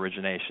quarter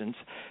originations,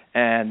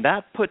 and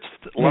that puts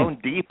Loan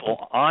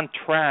Depot on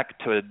track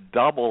to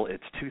double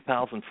its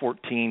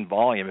 2014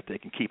 volume if they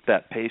can keep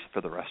that pace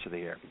for the rest of the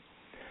year.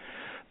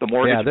 The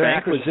mortgage their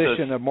bankers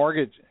acquisition of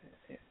mortgage.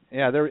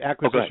 Yeah, their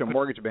acquisition of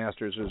Mortgage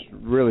Masters has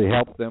really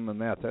helped them in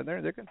that.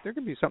 There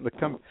could be something to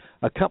come,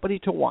 a company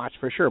to watch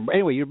for sure. But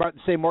anyway, you're about to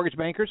say Mortgage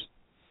Bankers?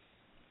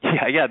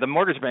 Yeah. The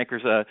mortgage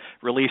bankers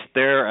released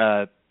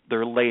their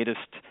latest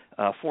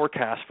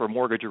forecast for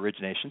mortgage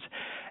originations,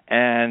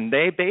 and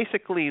they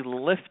basically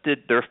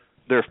lifted their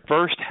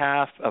first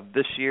half of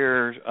this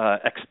year's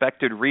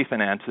expected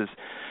refinances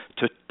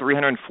to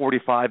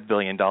 $345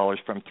 billion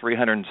from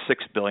 $306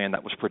 billion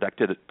that was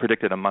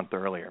predicted a month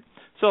earlier.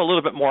 So a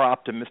little bit more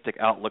optimistic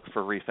outlook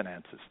for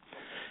refinances.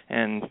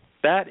 And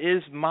that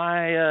is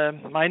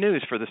my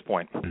news for this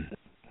point.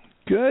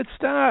 Good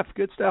stuff.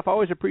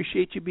 Always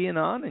appreciate you being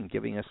on and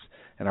giving us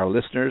and our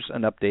listeners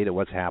an update of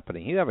what's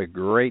happening. You have a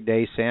great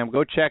day, Sam.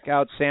 Go check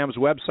out Sam's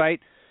website.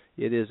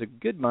 It is a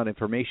good amount of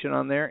information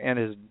on there, and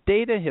his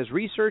data, his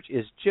research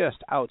is just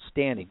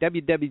outstanding.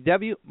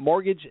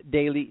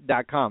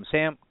 www.mortgagedaily.com.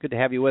 Sam, good to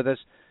have you with us.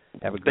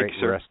 Have a great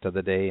rest of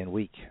the day and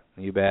week.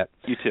 You bet.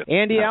 You too.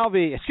 Andy Shell.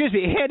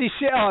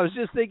 I was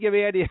just thinking of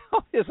Andy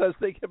Alvey as I was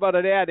thinking about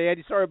an ad.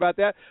 Andy, sorry about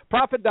that.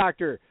 Profit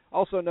Doctor,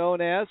 also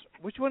known as,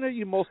 which one are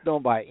you most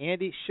known by,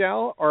 Andy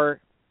Shell or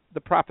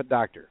the Profit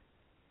Doctor?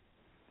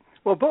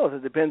 Well, both.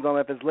 It depends on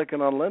if it's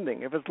Lykken on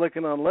Lending. If it's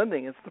Lykken on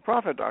Lending, it's the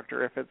Profit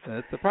Doctor. If it's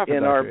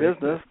in our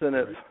business, then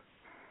it's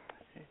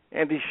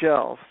Andy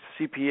Shell,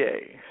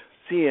 CPA,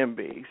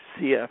 CMB,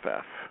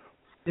 CFF.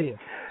 Hey,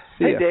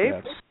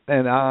 Dave.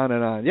 And on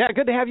and on. Yeah,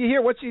 good to have you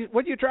here. What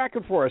are you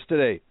tracking for us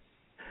today?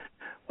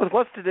 Well,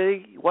 what's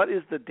today? What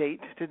is the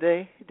date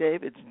today,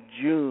 Dave? It's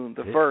June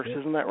the 1st,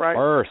 isn't that right?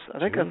 1st. I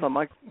think that's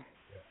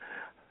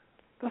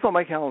what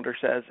my calendar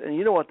says. And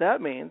you know what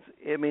that means?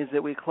 It means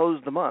that we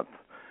closed the month.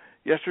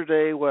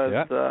 Yesterday was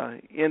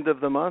the end of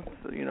the month,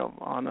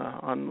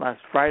 on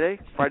last Friday.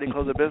 Friday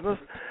close of business.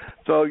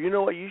 So you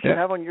know what you should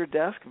have on your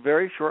desk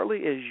very shortly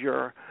is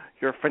your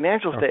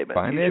financial statement.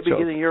 You should be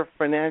getting your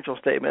financial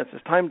statements.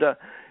 It's time to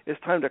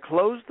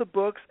close the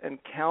books and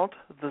count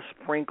the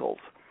sprinkles.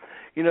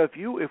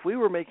 If we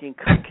were making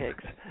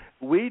cupcakes,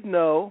 we'd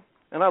know.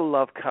 And I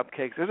love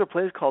cupcakes. There's a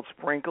place called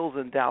Sprinkles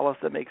in Dallas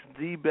that makes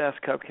the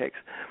best cupcakes,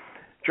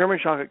 German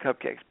chocolate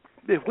cupcakes.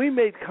 if we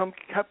made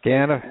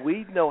cupcakes,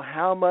 we'd know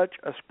how much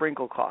a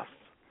sprinkle costs,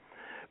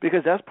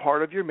 because that's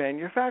part of your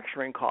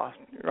manufacturing cost,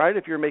 right?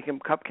 If you're making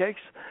cupcakes,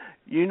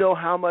 you know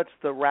how much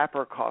the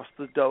wrapper costs,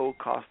 the dough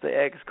costs, the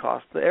eggs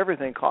cost, the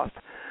everything costs.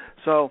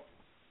 So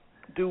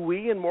do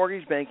we in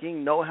mortgage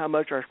banking know how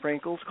much our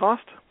sprinkles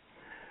cost?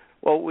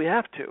 Well, we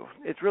have to.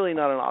 It's really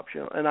not an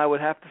option. And I would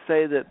have to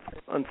say that,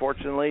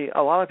 unfortunately,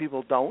 a lot of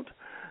people don't.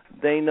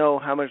 They know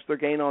how much their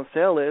gain on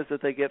sale is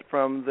that they get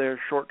from their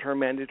short-term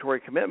mandatory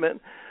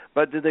commitment,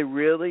 but do they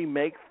really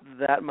make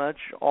that much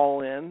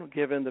all in,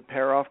 given the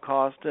pair-off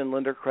cost and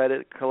lender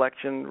credit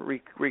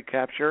collection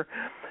recapture?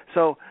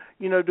 So,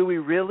 do we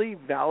really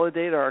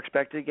validate our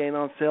expected gain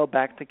on sale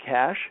back to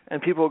cash?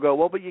 And people go,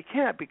 well, but you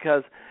can't,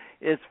 because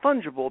it's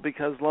fungible,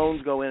 because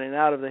loans go in and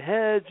out of the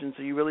hedge, and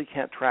so you really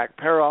can't track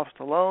pair-offs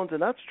to loans,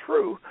 and that's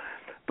true.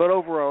 But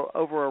over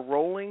a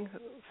rolling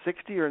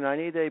 60 or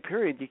 90-day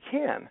period, you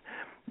can.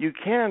 You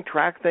can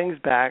track things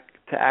back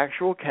to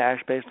actual cash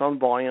based on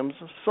volumes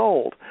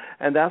sold,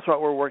 and that's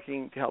what we're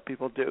working to help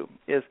people do,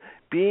 is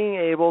being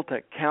able to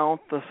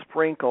count the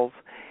sprinkles,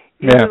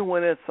 even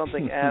when it's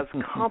something as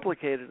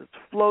complicated as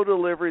flow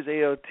deliveries,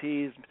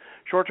 AOTs,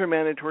 short-term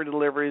mandatory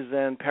deliveries,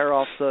 and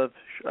pair-offs of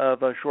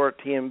short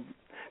TBA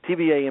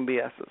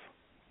MBSs.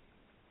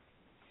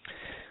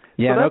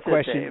 Yeah, so no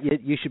question.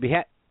 You should be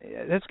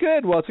that's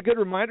good. Well, it's a good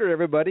reminder to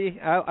everybody.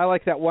 I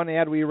like that one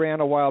ad we ran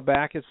a while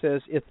back. It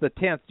says, it's the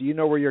 10th. Do you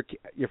know where your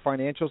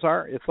financials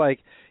are? It's like,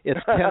 it's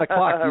 10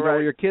 o'clock. Do you know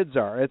where your kids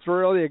are? It's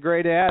really a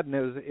great ad, and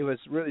it was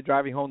really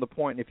driving home the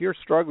point. And if you're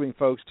struggling,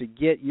 folks, to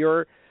get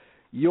your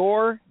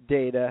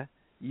data,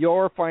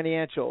 your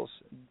financials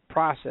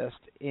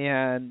processed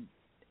and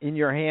in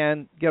your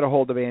hand, get a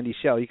hold of Andy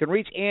Schell. You can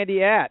reach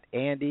Andy at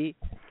Andy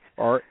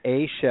or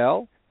A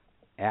Schell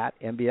at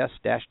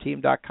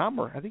mbs-team.com,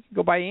 or I think you can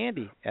go by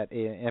Andy at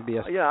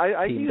mbs. Yeah,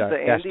 I use the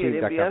Andy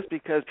at MBS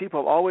because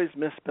people always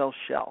misspell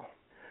Shell.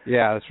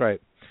 Yeah, that's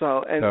right.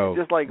 So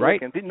just like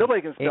Lickin,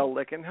 nobody can spell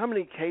Lickin. How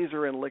many K's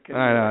are in Lickin?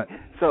 I know.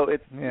 So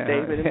it's Dave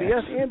at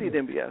MBS, Andy at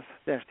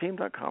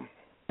mbs-team.com.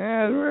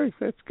 Yeah,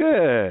 that's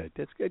good.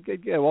 That's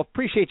good. Well,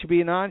 appreciate you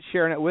being on,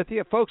 sharing it with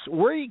you. Folks,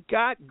 we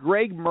got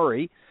Greg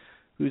Murray,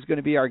 who's going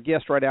to be our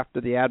guest right after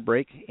the ad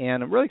break,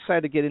 and I'm really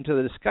excited to get into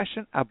the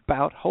discussion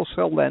about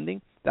wholesale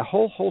lending, the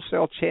whole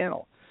wholesale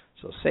channel.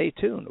 So stay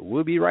tuned.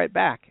 We'll be right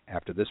back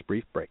after this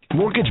brief break.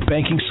 Mortgage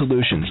Banking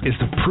Solutions is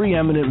the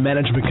preeminent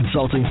management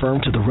consulting firm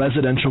to the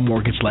residential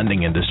mortgage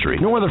lending industry.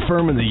 No other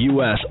firm in the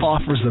U.S.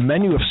 offers the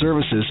menu of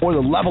services or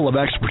the level of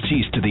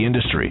expertise to the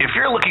industry. If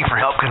you're looking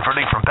for help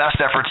converting from best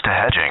efforts to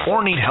hedging,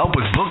 or need help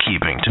with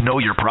bookkeeping to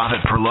know your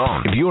profit per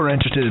loan, if you are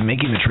interested in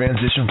making the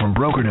transition from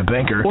broker to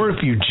banker, or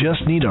if you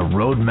just need a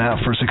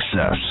roadmap for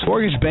success,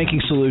 Mortgage Banking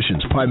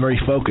Solutions' primary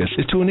focus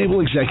is to enable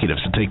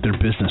executives to take their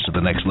business to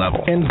the next level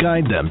and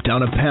guide them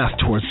down a path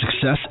towards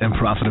success and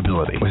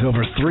profitability. With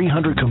over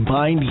 300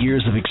 combined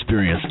years of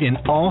experience in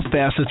all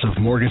facets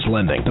of mortgage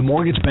lending, the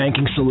Mortgage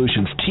Banking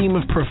Solutions team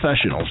of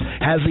professionals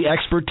has the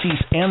expertise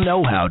and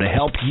know-how to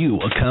help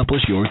you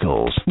accomplish your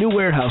goals. New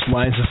warehouse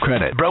lines of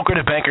credit, broker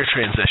to banker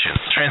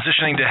transitions,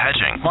 transitioning to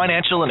hedging,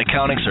 financial and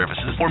accounting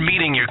services, or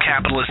meeting your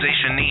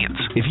capitalization needs.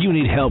 If you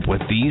need help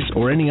with these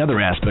or any other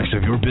aspects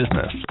of your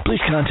business,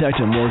 please contact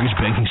our Mortgage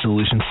Banking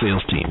Solutions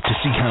sales team to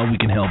see how we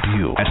can help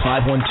you at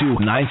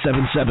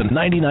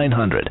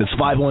 512-977-9900. That's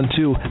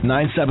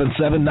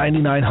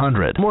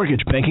 512-977-9900.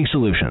 Mortgage Banking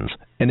Solutions,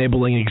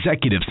 enabling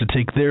executives to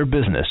take their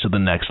business to the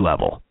next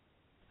level.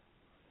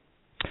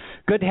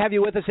 Good to have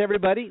you with us,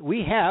 everybody.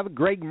 We have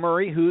Greg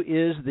Murray, who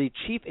is the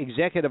Chief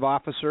Executive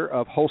Officer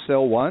of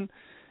Wholesale One,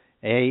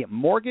 a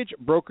mortgage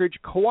brokerage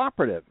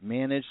cooperative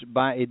managed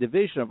by a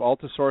division of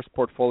Altisource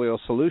Portfolio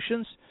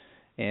Solutions.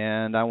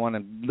 And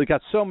we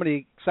got so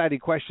many exciting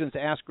questions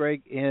to ask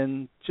Greg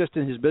in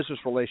his business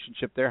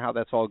relationship there, how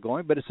that's all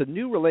going. But it's a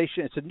new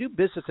it's a new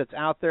business that's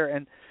out there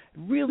and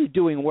really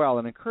doing well.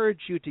 And I encourage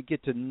you to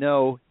get to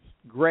know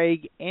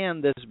Greg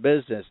and this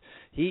business.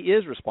 He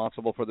is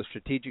responsible for the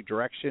strategic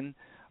direction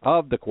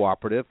of the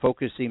cooperative,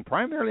 focusing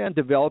primarily on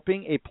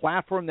developing a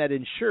platform that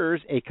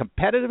ensures a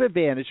competitive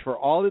advantage for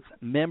all its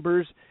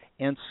members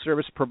and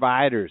service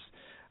providers.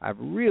 I've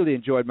really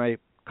enjoyed my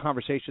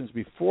conversations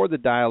before the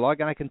dialogue,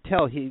 and I can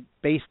tell he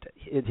based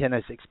in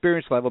his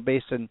experience level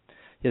based on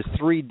his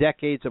 3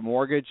 decades of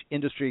mortgage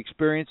industry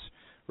experience,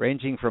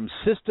 ranging from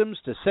systems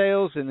to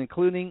sales and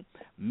including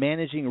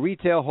managing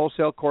retail,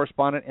 wholesale,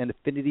 correspondent, and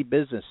affinity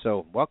business.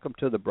 So welcome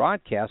to the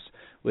broadcast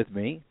with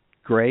me,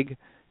 Greg.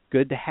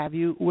 Good to have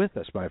you with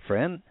us, my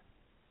friend.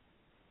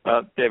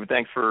 David,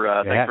 thanks for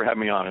having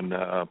me on, and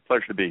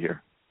pleasure to be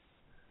here.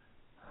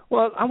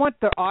 Well, I want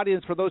the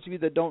audience, for those of you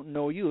that don't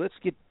know you, let's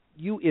get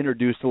you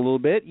introduced a little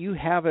bit. You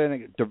have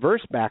a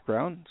diverse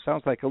background.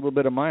 Sounds like a little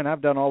bit of mine.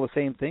 I've done all the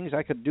same things.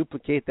 I could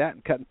duplicate that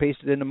and cut and paste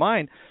it into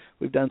mine.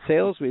 We've done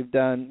sales. We've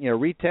done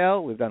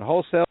retail. We've done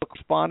wholesale,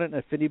 correspondent,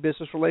 affinity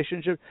business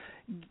relationship.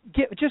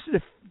 Just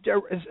a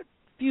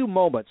few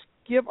moments.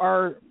 Give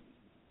our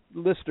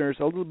listeners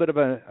a little bit of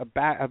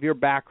of your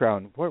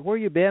background. Where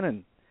you been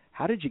and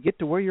how did you get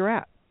to where you're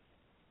at?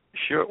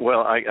 Sure.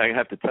 Well, I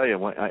have to tell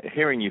you,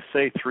 hearing you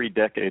say 3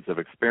 decades of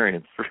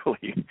experience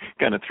really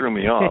kind of threw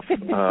me off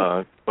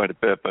quite a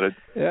bit. But as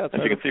you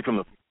can see from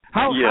the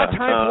how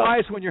time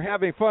flies when you're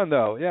having fun,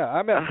 though. Yeah,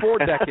 I'm at 4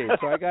 decades,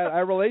 so I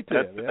relate to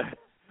it. Yeah.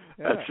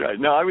 That's right.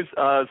 No, I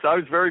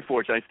was very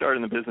fortunate. I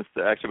started in the business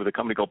actually with a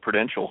company called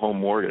Prudential Home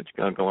Mortgage,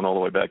 going all the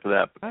way back to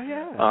that. Oh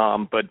yeah.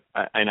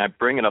 I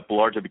bring it up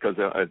largely because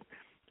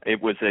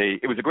it was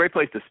a great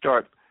place to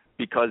start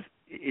because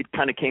it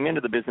kind of came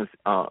into the business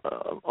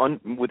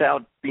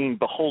without being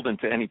beholden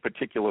to any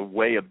particular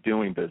way of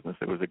doing business.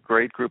 It was a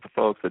great group of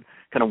folks that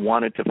kind of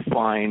wanted to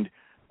find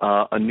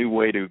a new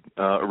way to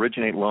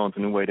originate loans, a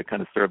new way to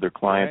kind of serve their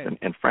clients, right.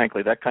 and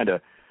frankly,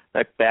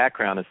 that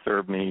background has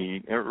served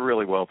me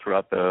really well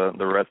throughout the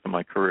rest of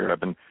my career. I've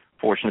been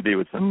fortunate to be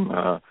with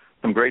some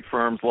great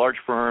firms, large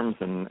firms,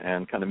 and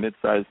kind of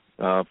mid-sized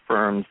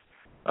firms.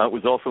 It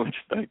was also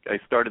interesting.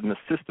 I started in the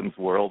systems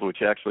world,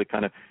 which actually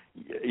kind of,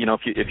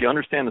 if you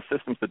understand the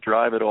systems that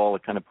drive it all,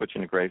 it kind of puts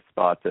you in a great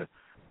spot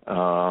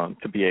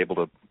to be able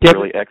to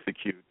really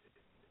execute.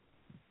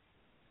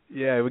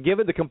 Yeah,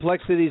 given the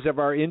complexities of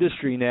our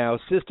industry now,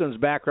 systems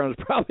background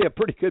is probably a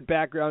pretty good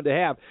background to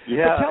have.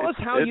 Yeah, but tell us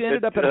how you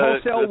ended up at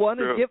Wholesale One,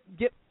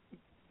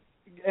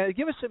 and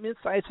give us some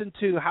insights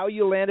into how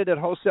you landed at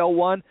Wholesale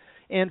One.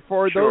 And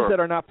for those that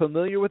are not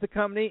familiar with the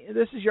company,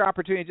 this is your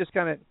opportunity to just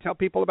kind of tell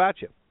people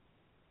about you.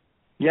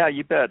 Yeah,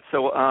 you bet.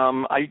 So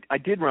I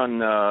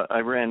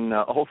ran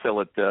wholesale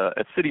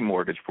at City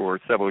Mortgage for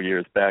several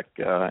years back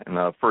in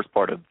the first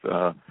part of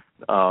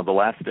the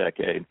last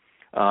decade.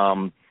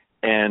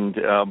 And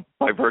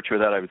by virtue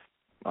of that,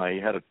 I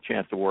had a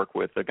chance to work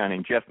with a guy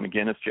named Jeff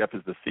McGinnis. Jeff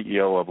is the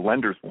CEO of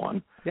Lenders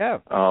One. Yeah.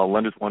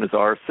 Lenders One is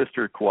our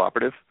sister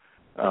cooperative.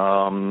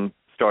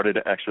 Started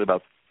actually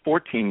about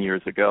 14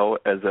 years ago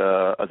as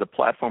a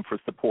platform for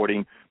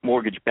supporting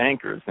mortgage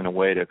bankers in a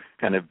way to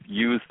kind of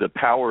use the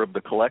power of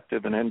the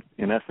collective and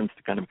in essence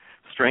to kind of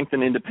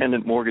strengthen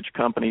independent mortgage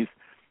companies,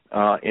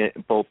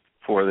 both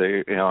for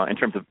in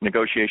terms of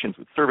negotiations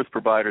with service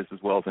providers as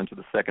well as into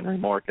the secondary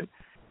market.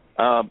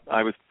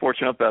 I was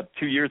fortunate about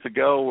 2 years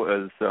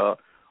ago as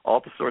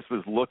Altisource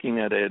was looking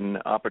at an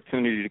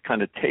opportunity to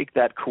kind of take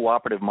that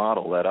cooperative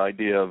model, that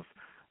idea of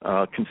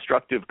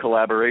constructive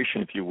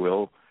collaboration, if you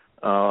will,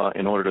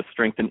 in order to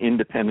strengthen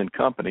independent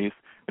companies.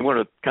 They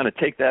wanted to kind of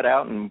take that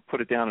out and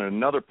put it down in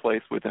another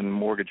place within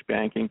mortgage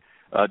banking.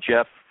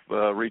 Jeff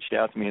reached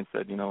out to me and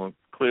said,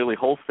 clearly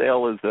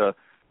wholesale is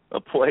a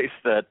place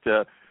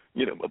that,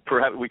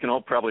 perhaps we can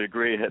all probably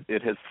agree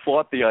it has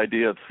fought the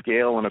idea of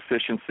scale and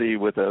efficiency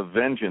with a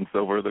vengeance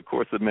over the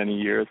course of many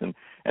years, and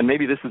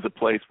maybe this is a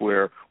place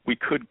where we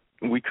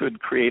could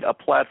create a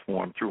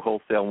platform through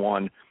Wholesale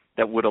One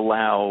that would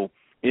allow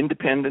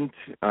independent,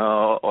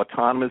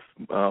 autonomous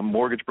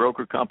mortgage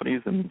broker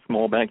companies and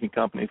small banking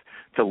companies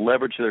to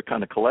leverage their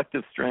kind of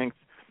collective strengths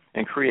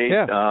and create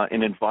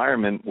an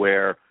environment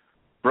where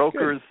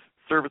brokers,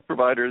 service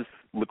providers,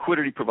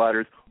 liquidity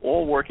providers,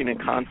 all working in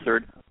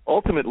concert,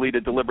 ultimately to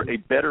deliver a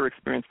better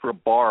experience for a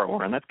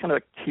borrower. And that's kind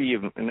of a key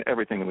in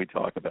everything that we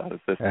talk about. Is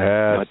this,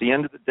 at the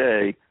end of the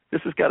day,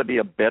 this has got to be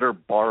a better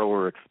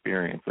borrower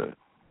experience.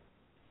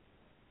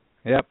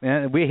 Yep,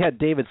 and we had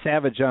David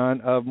Savage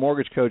on of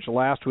Mortgage Coach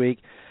last week,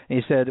 and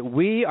he said,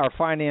 we are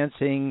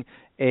financing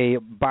a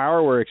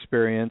borrower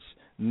experience,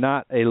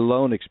 not a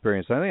loan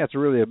experience. I think that's a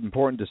really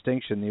important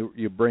distinction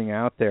you bring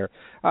out there.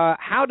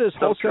 How does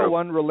Wholesale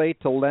One relate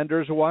to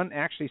Lenders One?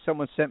 Actually,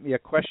 someone sent me a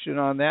question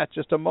on that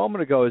just a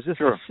moment ago. Is this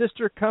a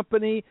sister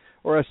company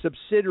or a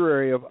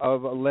subsidiary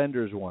of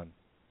Lenders One?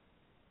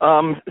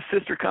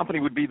 Sister company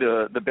would be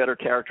the better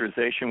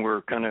characterization.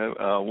 We're kind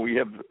of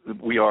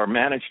we are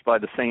managed by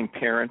the same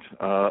parent,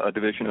 a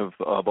division of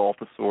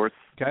Altisource.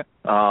 Okay.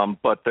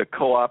 But the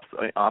co-ops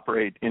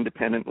operate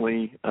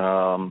independently.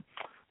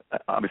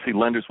 Obviously,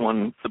 Lenders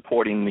One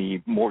supporting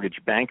the mortgage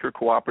banker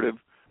cooperative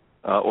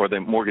or the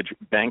mortgage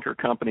banker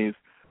companies.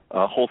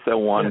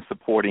 Wholesale One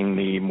supporting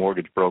the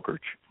mortgage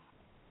brokerage.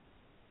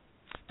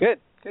 Good.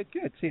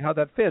 See how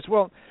that fits.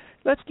 Well,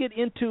 let's get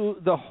into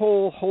the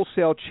whole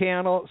wholesale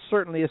channel.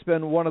 Certainly, it's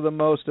been one of the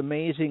most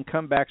amazing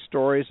comeback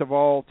stories of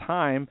all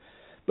time.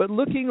 But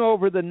looking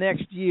over the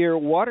next year,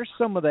 what are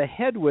some of the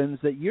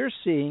headwinds that you're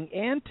seeing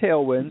and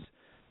tailwinds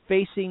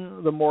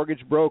facing the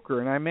mortgage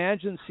broker? And I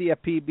imagine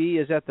CFPB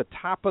is at the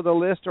top of the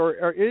list,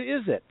 or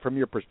is it from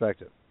your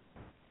perspective?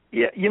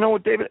 Yeah, you know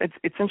what, David? It's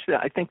interesting.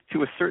 I think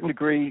to a certain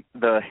degree,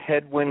 the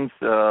headwinds,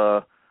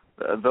 the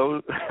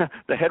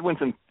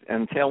headwinds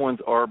and tailwinds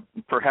are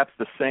perhaps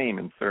the same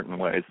in certain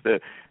ways.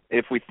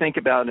 If we think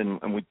about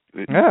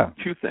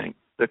two things: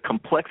 the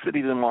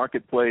complexity of the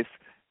marketplace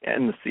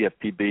and the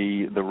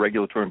CFPB, the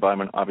regulatory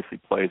environment obviously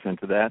plays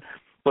into that.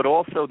 But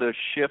also the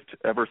shift,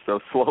 ever so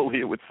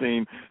slowly it would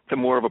seem, to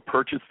more of a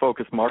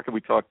purchase-focused market.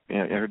 We talked,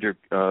 I heard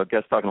your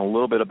guest talking a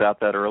little bit about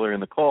that earlier in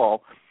the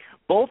call.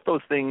 Both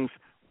those things.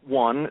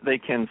 One, they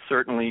can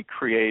certainly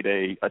create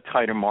a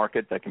tighter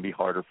market that can be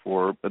harder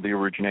for the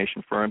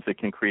origination firms. They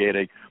can create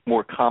a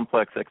more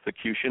complex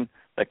execution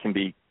that can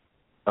be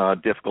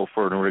difficult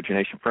for an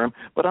origination firm.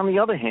 But on the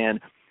other hand,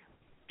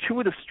 two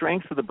of the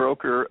strengths of the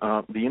broker,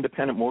 the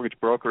independent mortgage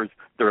brokers,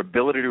 their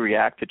ability to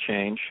react to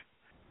change,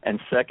 and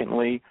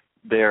secondly,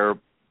 their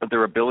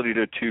ability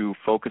to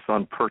focus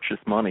on purchase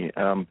money.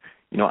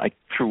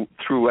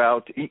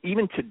 Throughout,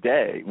 even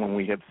today, when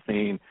we have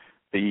seen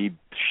the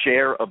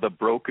share of the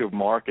broker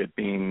market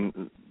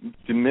being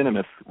de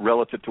minimis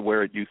relative to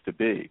where it used to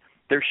be,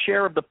 their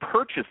share of the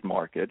purchase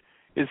market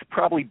is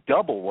probably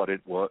double what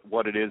it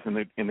is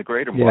in the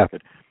greater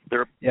market.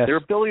 Their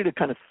ability to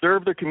kind of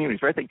serve their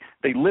communities, right?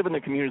 They live in the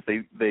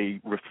communities.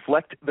 They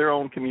reflect their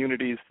own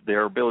communities.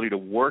 Their ability to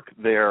work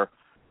their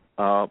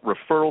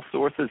referral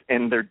sources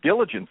and their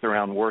diligence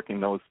around working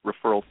those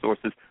referral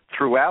sources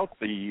throughout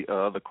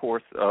the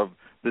course of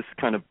this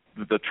kind of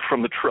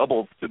from the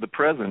troubles to the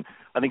present,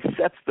 I think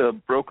sets the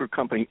broker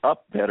company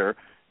up better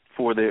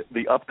for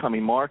the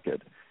upcoming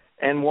market.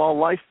 And while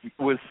life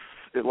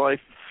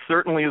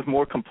certainly is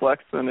more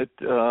complex than it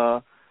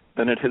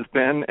has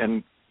been,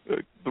 and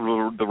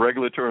the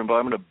regulatory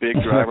environment a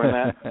big driver in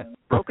that,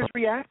 brokers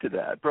react to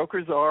that.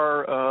 Brokers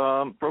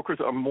are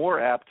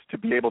more apt to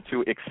be able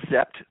to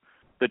accept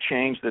the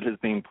change that is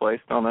being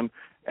placed on them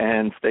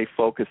and stay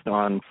focused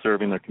on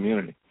serving their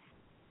community.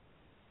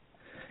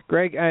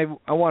 Greg, I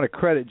want to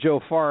credit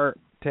Joe Farr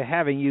to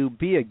having you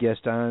be a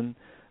guest on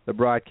the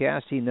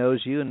broadcast. He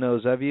knows you and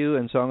knows of you,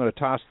 and so I'm going to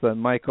toss the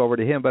mic over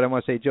to him. But I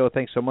want to say, Joe,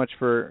 thanks so much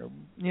for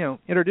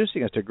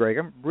introducing us to Greg.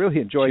 I'm really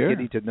enjoying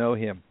getting to know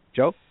him.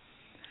 Joe?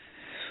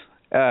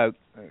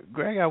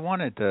 Greg, I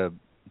wanted to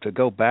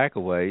go back a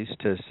ways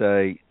to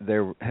say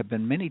there have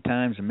been many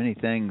times and many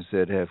things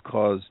that have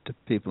caused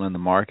people in the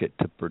market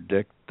to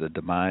predict the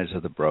demise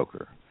of the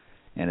broker,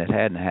 and it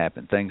hadn't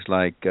happened. Things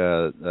like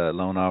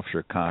loan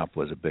officer comp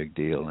was a big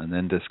deal, and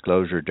then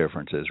disclosure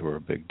differences were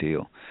a big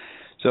deal.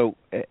 So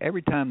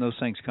every time those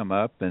things come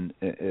up and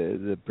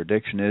the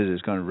prediction is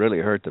it's going to really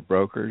hurt the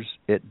brokers,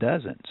 it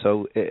doesn't.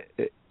 So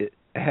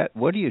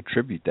what do you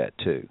attribute that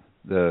to?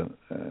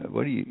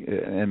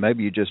 And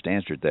maybe you just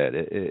answered that.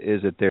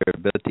 Is it their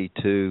ability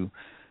to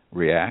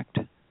react?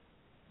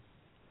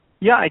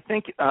 Yeah, I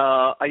think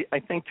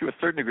to a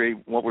certain degree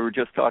what we were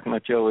just talking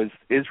about, Joe,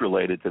 is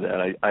related to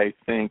that. I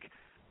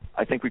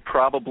think we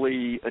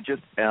probably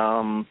just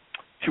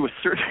to a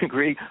certain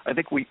degree, I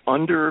think we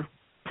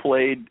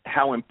underplayed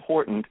how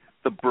important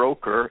the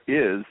broker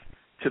is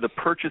to the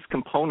purchase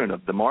component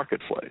of the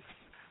marketplace.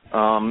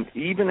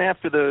 Even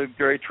after the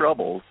Great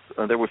Troubles,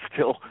 there was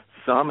still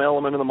some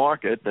element of the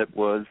market that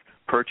was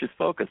purchase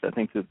focused. I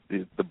think that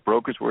the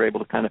brokers were able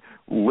to kind of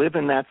live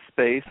in that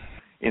space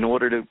in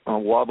order to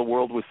while the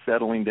world was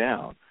settling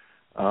down.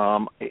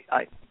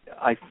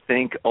 I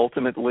think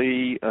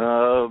ultimately,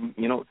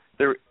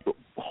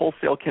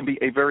 wholesale can be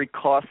a very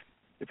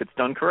if it's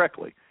done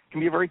correctly, can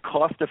be a very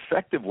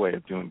cost-effective way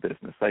of doing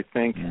business. I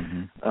think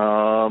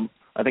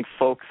I think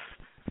folks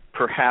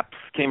perhaps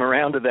came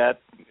around to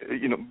that.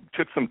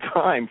 Took some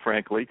time,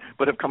 frankly,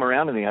 but have come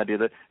around to the idea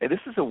that, hey, this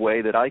is a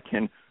way that I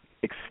can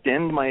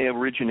extend my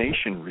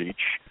origination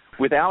reach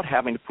without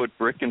having to put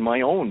brick and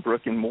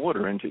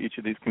mortar into each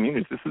of these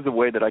communities. This is a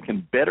way that I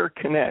can better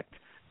connect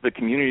the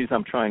communities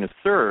I'm trying to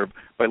serve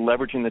by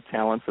leveraging the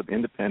talents of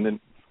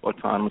independent,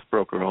 autonomous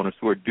broker owners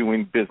who are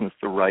doing business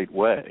the right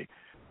way.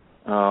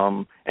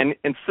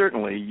 And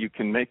certainly you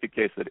can make the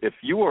case that if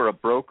you are a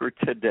broker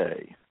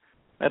today,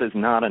 that is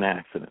not an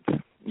accident.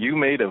 You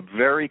made a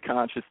very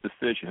conscious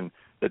decision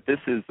that this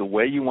is the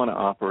way you want to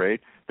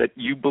operate, that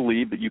you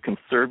believe that you can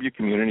serve your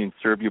community and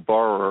serve your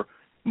borrower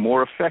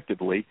more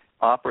effectively,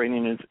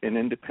 operating as an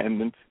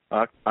independent,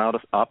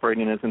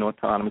 operating as an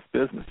autonomous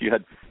business. You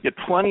had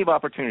plenty of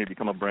opportunity to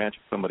become a branch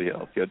of somebody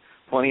else. You had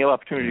plenty of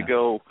opportunity to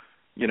go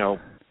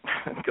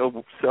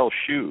sell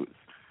shoes,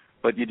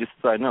 but you just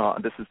decided, no,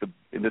 this is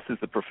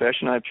the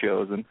profession I've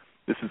chosen.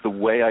 This is the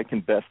way I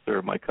can best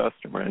serve my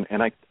customer,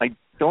 and I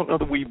don't know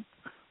that we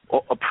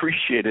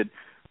appreciated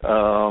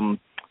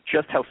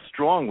just how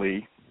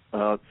strongly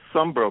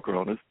some broker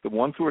owners, the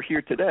ones who are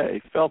here today,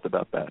 felt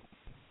about that.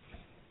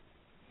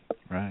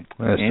 Right.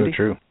 That's so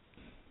true.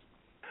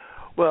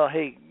 Well,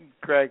 hey,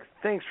 Greg,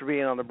 thanks for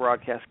being on the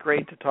broadcast.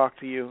 Great to talk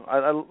to you.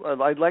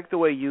 I like the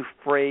way you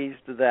phrased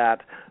that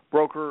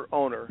broker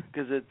owner,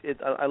 because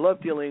I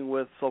love dealing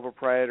with sole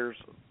proprietors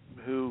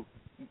who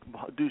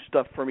do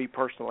stuff for me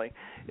personally.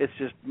 It's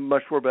just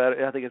much more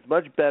better. I think it's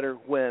much better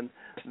when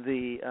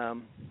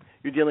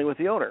you're dealing with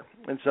the owner.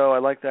 And so I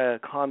like the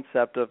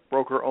concept of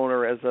broker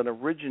owner as an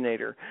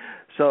originator.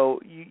 So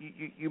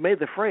you made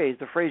the phrase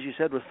you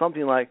said was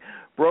something like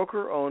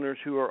broker owners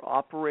who are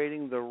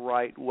operating the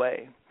right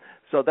way.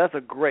 So that's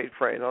a great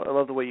phrase. I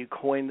love the way you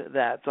coined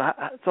that.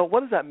 So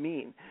what does that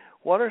mean?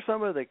 What are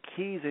some of the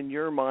keys in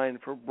your mind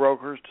for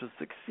brokers to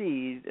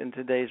succeed in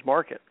today's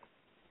market?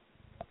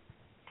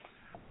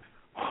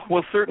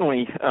 Well,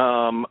 certainly,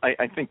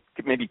 I think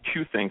maybe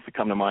two things that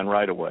come to mind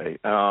right away.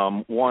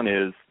 One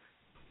is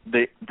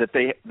that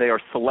they are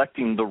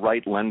selecting the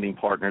right lending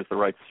partners, the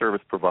right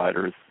service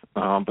providers,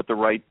 but the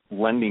right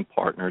lending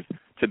partners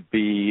to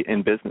be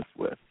in business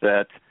with.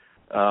 That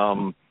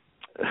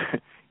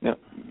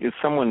if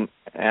someone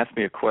asked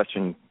me a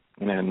question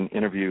in an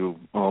interview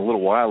a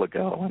little while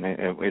ago, and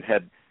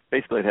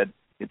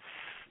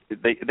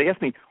they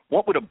asked me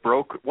what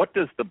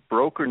does the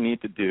broker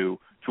need to do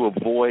to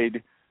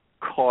avoid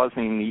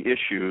causing the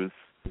issues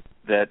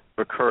that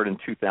occurred in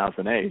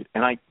 2008,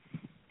 and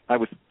I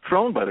was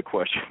thrown by the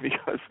question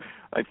because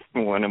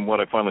what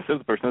I finally said to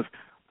the person is,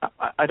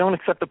 I don't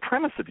accept the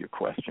premise of your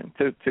question.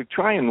 To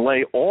try and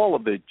lay all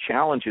of the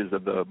challenges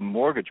of the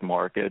mortgage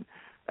market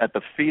at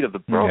the feet of the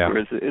broker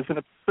is an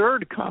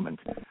absurd comment.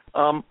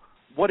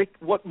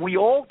 What we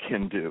all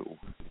can do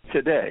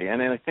today,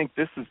 and I think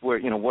this is where,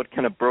 what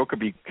can a broker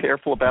be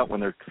careful about when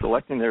they're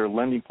selecting their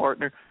lending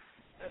partner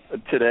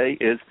today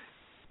is,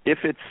 if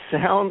it's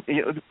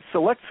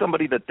select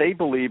somebody that they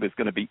believe is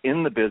going to be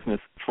in the business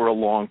for a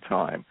long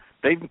time.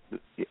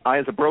 I,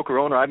 as a broker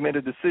owner, I've made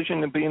a decision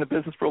to be in the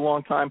business for a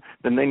long time.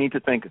 Then they need to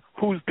think,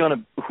 who's going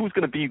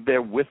to be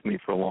there with me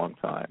for a long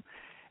time.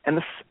 And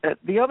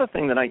the other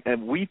thing that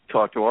we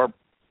talk to our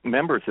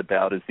members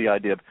about is the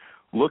idea of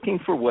looking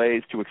for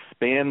ways to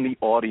expand the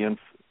audience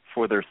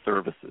for their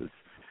services.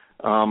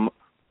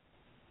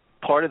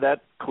 Part of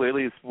that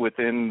clearly is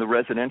within the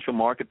residential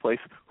marketplace.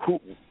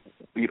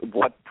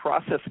 What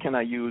process can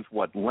I use?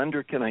 What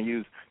lender can I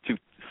use to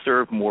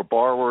serve more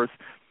borrowers?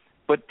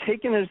 But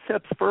taking it a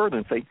step further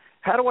and say,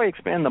 how do I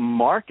expand the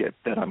market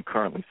that I'm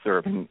currently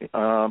serving?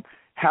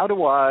 How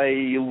do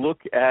I look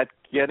at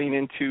getting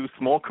into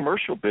small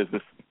commercial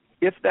business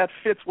if that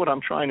fits what I'm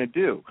trying to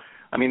do?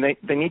 I mean,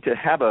 they need to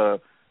have a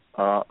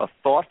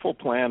thoughtful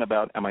plan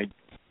about am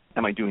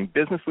I doing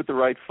business with the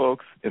right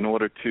folks in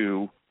order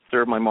to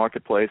serve my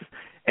marketplace,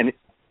 and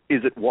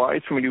is it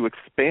wise for me to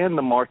expand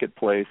the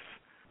marketplace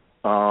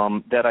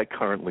that I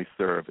currently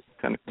serve?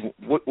 Kind of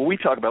what we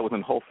talk about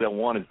within Wholesale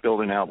One is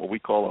building out what we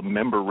call a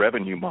member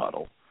revenue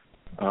model.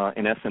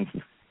 In essence,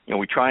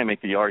 we try and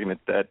make the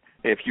argument that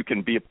if you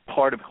can be a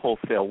part of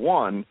Wholesale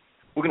One,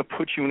 we're going to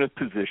put you in a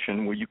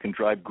position where you can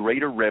drive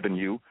greater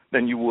revenue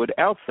than you would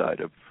outside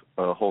of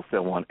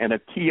Wholesale One. And a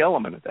key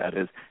element of that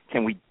is,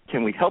 can we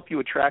help you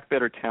attract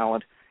better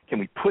talent? Can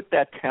we put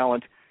that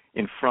talent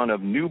in front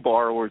of new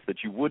borrowers that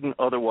you wouldn't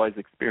otherwise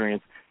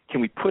experience?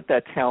 Can we put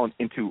that talent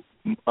into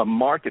a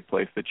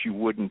marketplace that you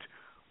wouldn't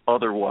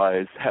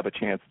otherwise have a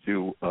chance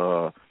to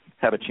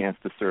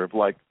serve,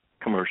 like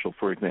commercial,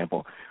 for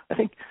example? I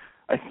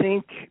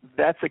think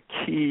that's a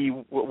key,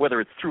 whether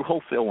it's through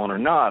Wholesale One or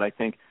not. I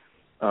think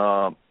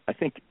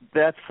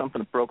that's something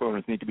that broker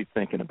owners need to be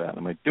thinking about.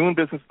 Am I doing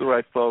business with the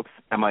right folks?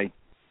 Am I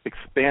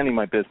expanding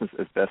my business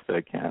as best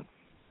I can?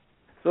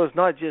 So it's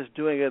not just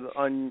doing it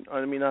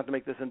not to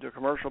make this into a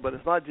commercial, but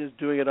it's not just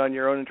doing it on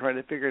your own and trying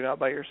to figure it out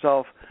by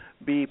yourself.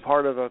 Be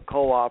part of a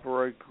co-op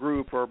or a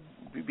group, or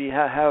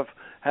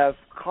have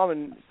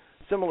common,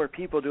 similar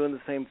people doing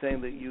the same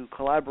thing that you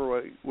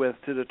collaborate with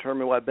to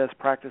determine what best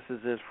practices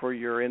is for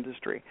your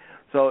industry.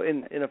 So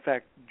in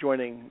effect,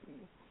 joining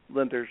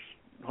lenders,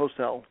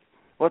 Wholesale.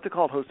 What's it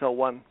called? Wholesale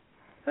One.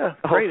 Yeah,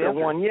 great Wholesale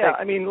answer. One. Yeah,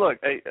 I mean, look.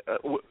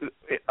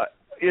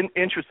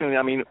 Interestingly,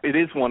 I mean, it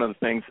is one of the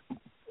things.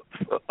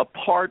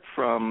 Apart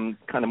from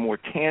kind of more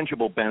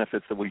tangible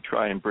benefits that we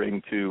try and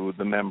bring to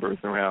the members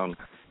around,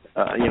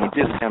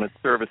 discounted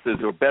services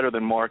or better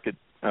than market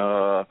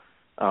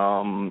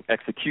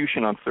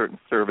execution on certain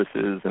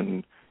services,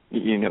 and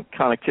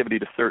connectivity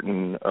to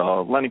certain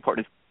lending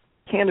partners.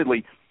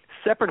 Candidly,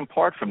 separate and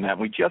apart from that,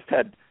 we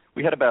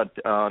had about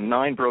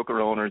 9 broker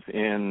owners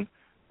in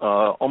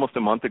almost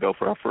a month ago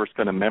for our first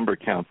kind of member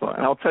council,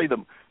 and I'll tell you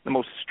the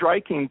most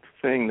striking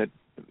thing that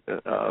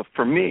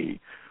for me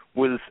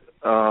was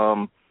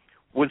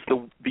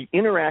the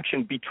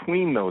interaction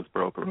between those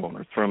broker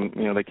owners.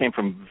 They came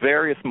from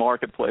various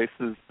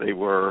marketplaces. They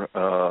were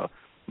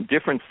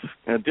different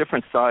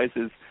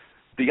sizes.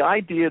 The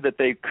idea that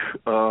they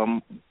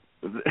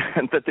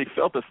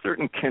felt a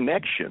certain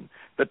connection,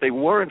 that they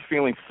weren't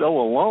feeling so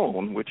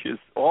alone, which is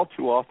all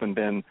too often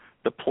been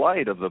the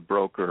plight of the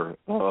broker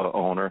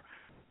owner.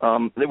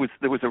 There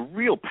was a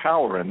real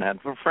power in that,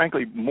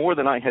 frankly, more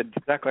than I had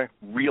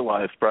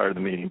realized prior to the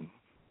meeting.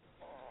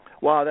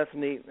 Wow, that's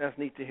neat. That's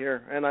neat to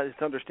hear, and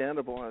it's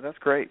understandable. That's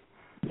great.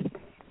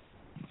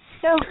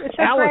 So Alice,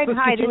 Fred, let's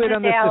hi, get you in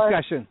on this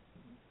discussion.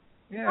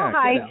 Yeah.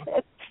 Hi.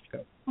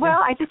 Well,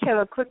 I just have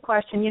a quick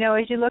question.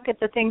 As you look at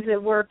the things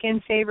that work in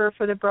favor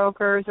for the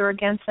brokers or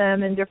against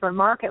them in different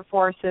market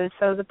forces,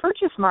 so the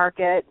purchase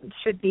market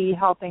should be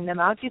helping them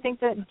out. Do you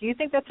think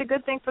that's a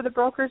good thing for the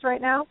brokers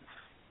right now?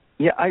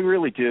 Yeah, I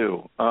really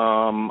do.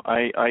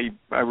 I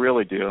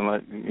really do. And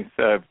like you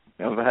said,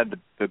 I've had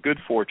the good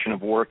fortune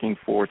of working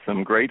for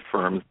some great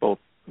firms, both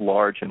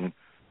large and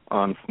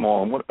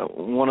small. And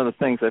one of the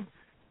things that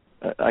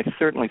I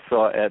certainly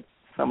saw at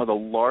some of the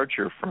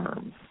larger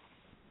firms,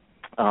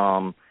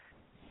 well,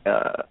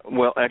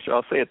 actually,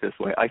 I'll say it this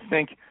way. I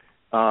think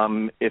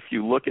if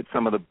you look at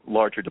some of the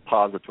larger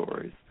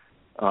depositories,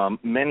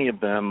 many of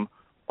them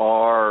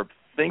are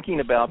thinking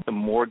about the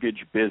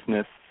mortgage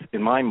business,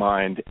 in my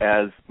mind,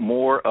 as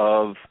more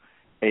of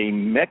a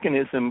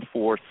mechanism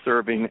for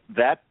serving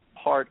that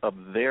part of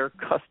their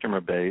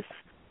customer base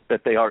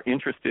that they are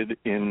interested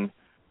in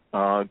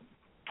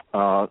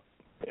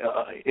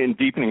in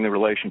deepening the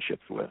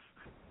relationships with.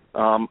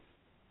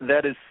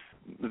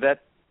 That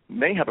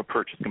may have a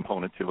purchase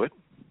component to it,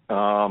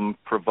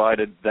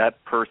 provided that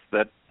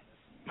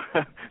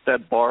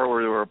that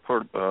borrower or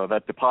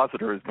that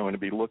depositor is going to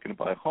be looking to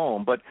buy a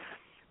home. But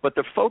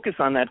the focus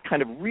on that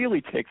kind of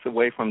really takes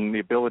away from the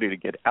ability to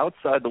get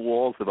outside the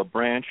walls of a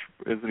branch,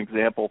 as an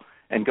example,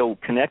 and go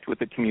connect with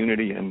the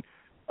community and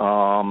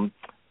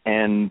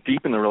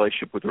deepen the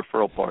relationship with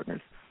referral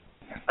partners.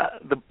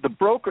 The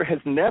broker has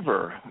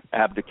never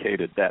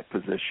abdicated that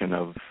position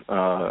of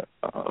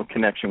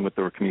connection with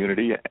the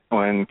community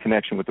and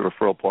connection with the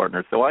referral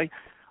partner. So I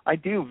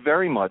do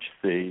very much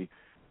see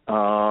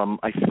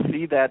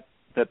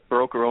that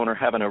broker owner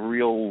having a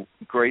real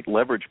great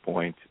leverage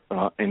point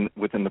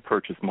within the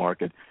purchase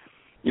market.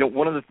 You know,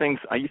 one of the things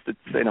I used to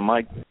say to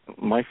my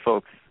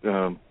folks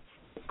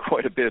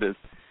quite a bit is,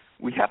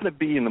 we happen to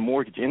be in the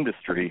mortgage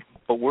industry,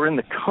 but we're in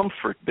the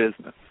comfort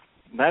business.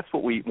 And that's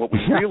what we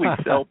really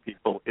sell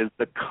people, is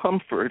the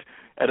comfort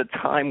at a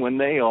time when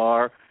they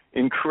are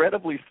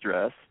incredibly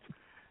stressed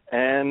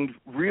and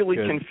really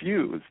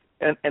confused.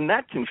 And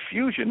that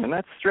confusion and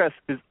that stress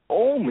is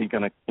only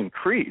going to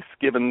increase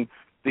given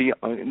the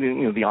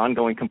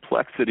ongoing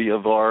complexity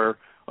of our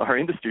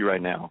industry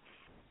right now.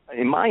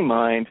 In my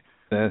mind,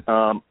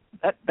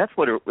 that's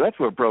where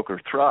a broker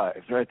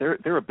thrives, right?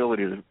 Their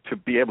ability to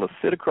be able to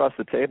sit across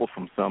the table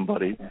from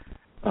somebody,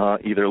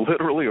 either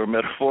literally or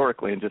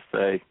metaphorically, and just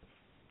say,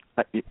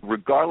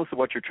 regardless of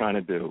what you're trying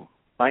to do,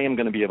 I am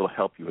going to be able to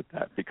help you with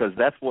that, because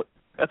that's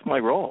my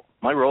role.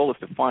 My role is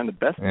to find the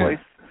best place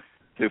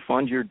to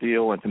fund your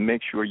deal and to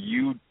make sure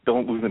you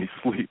don't lose any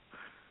sleep.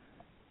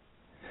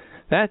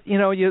 That,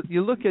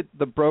 you look at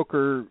the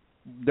broker,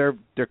 their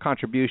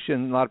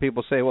contribution. A lot of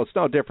people say, well, it's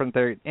no different.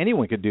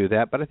 Anyone could do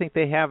that, but I think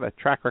they have a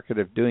track record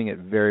of doing it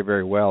very,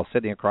 very well,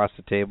 sitting across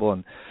the table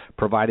and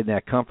providing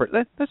that comfort.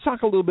 Let's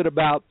talk a little bit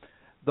about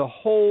the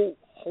whole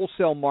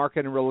wholesale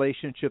market and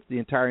relationship to the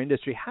entire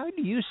industry. How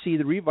do you see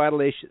the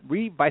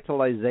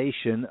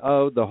revitalization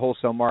of the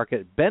wholesale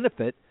market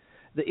benefit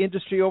the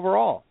industry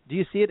overall? Do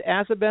you see it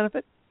as a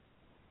benefit?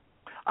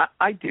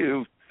 I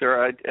do,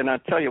 sir. And I'll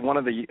tell you, one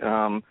of the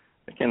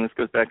again, this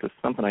goes back to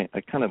something I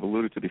kind of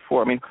alluded to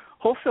before. I mean,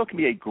 wholesale can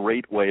be a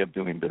great way of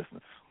doing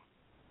business.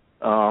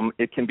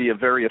 It can be a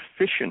very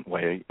efficient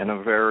way and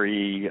a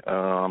very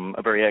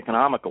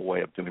economical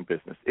way of doing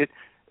business.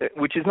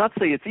 Which is not to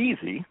say it's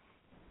easy.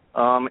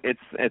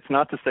 It's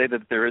not to say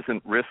that there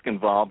isn't risk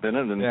involved in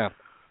it.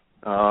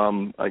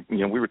 And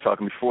we were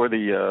talking before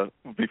the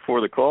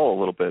call a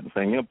little bit and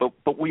saying,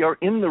 but we are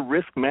in the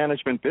risk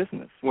management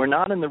business. We're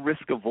not in the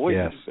risk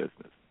avoidance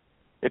business.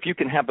 If you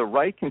can have the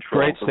right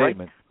control, great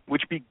statement,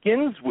 which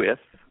begins with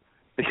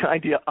the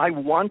idea, I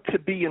want to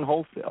be in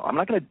wholesale. I'm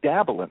not going to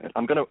dabble in it.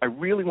 I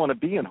really want to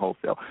be in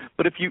wholesale.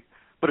 But if you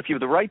have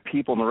the right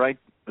people and the right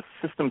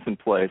systems in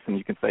place, and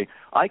you can say,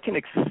 I can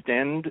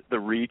extend the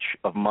reach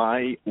of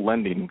my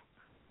lending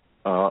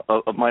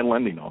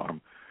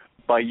arm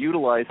by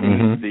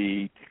utilizing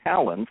the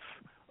talents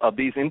of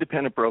these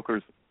independent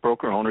broker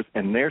owners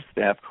and their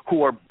staff,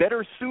 who are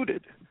better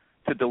suited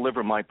to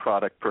deliver my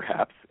product,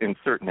 perhaps in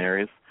certain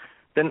areas,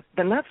 then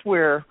that's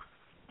where,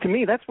 to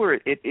me, that's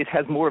where it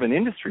has more of an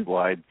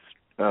industry-wide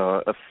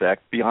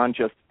effect beyond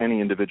just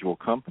any individual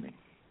company.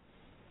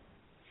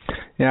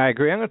 Yeah, I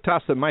agree. I'm going to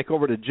toss the mic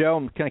over to Joe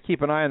and kind of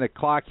keep an eye on the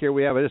clock here.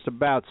 We have just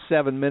about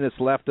 7 minutes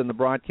left in the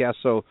broadcast,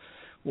 so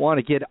want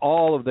to get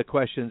all of the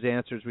questions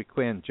answered we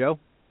can. Joe?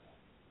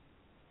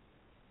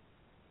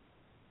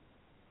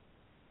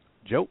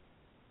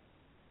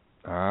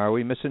 Are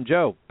we missing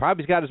Joe?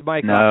 Probably got his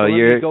mic off. So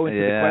you're. Go into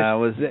the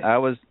I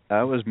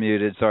was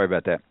muted. Sorry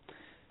about that.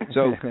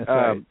 So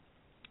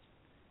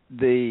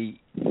the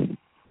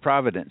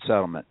Provident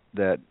settlement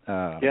that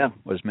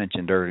was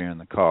mentioned earlier in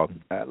the call.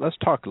 Let's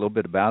talk a little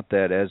bit about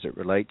that as it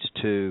relates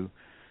to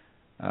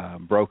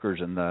brokers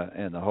and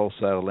the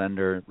wholesale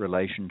lender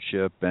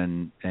relationship,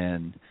 and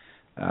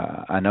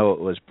I know it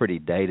was pretty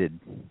dated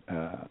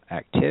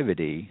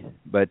activity,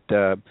 but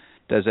does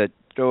it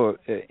throw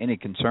any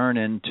concern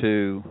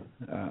into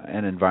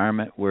an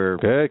environment where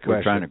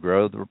we're trying to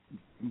grow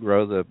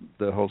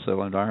the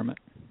wholesale environment?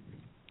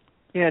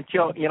 Yeah,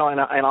 Joe,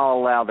 and I'll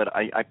allow that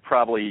I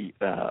probably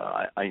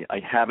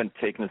I haven't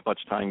taken as much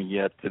time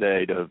yet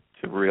today to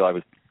realize. I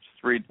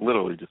was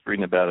literally just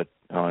reading about it.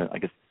 I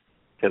guess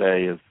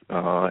today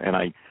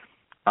and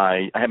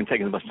I haven't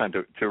taken as much time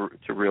to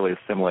really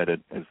assimilate it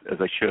as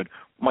I should.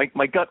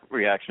 My gut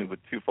reaction was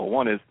twofold.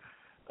 One is,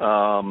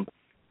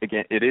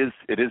 again, it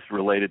is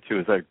related to,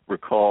 as I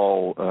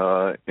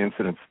recall,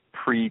 incidents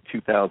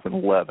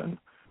pre-2011,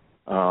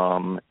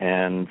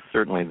 and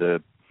certainly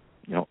a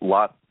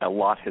lot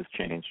has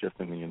changed just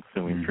in the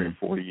ensuing 3 or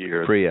 4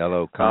 years.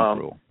 Pre-LO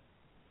comp rule.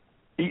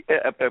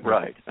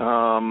 Right.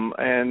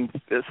 And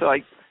so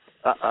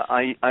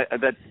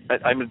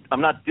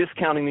I'm not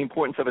discounting the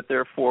importance of it,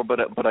 therefore,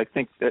 but I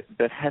think that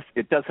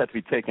it does have to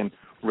be taken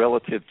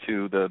relative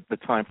to the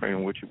time frame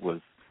in which it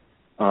was,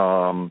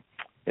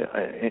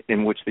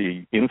 in which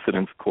the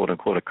incidents, quote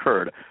unquote,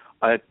 occurred.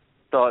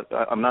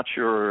 I'm not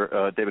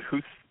sure, David,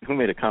 who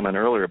made a comment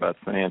earlier about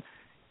saying,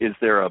 is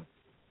there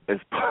is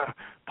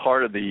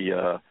part of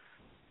the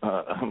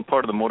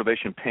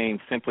motivation paying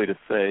simply to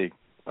say,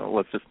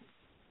 let's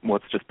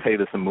just pay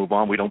this and move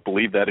on. We don't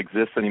believe that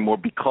exists anymore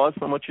because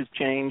so much has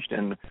changed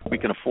and we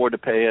can afford to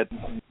pay it.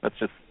 Let's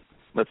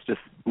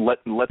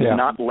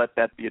not let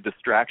that be a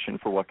distraction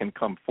for what can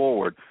come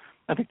forward.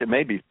 I think there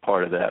may be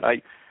part of that.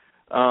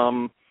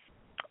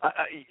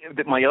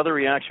 My other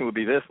reaction would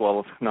be this: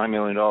 well, $9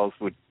 million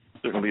would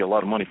certainly be a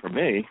lot of money for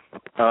me.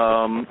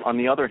 On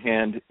the other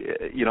hand,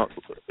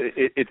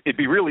 it'd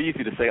be really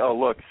easy to say, oh,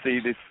 look, see,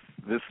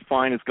 this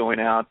fine is going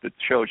out. That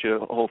shows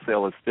you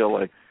wholesale is still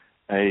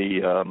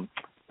a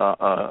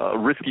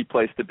risky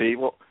place to be.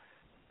 Well,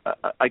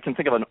 I can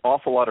think of an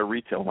awful lot of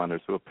retail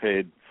lenders who have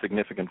paid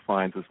significant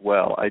fines as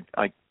well.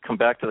 I come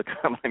back to the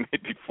comment I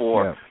made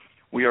before. Yeah.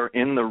 We are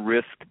in the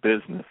risk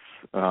business.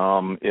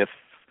 If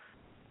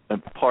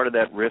part of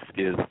that risk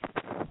is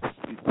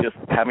just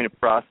having a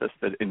process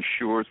that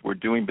ensures we're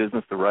doing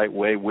business the right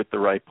way with the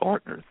right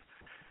partners.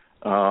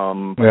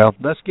 Well,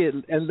 let's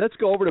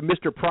go over to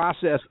Mr.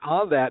 Process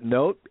on that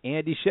note,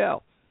 Andy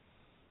Schell.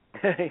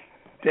 Hey,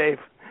 Dave.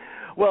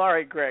 Well, all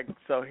right, Greg.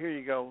 So here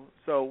you go.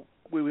 So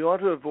we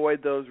want to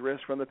avoid those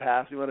risks from the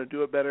past. We want to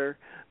do it better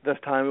this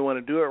time. We want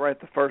to do it right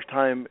the first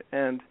time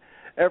and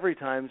every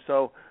time.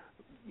 So,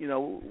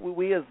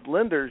 we as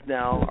lenders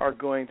now are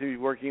going to be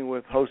working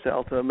with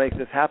Wholesale to make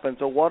this happen.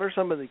 So what are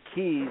some of the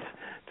keys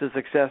to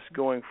success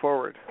going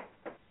forward?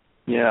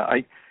 Yeah,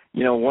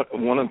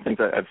 one of the things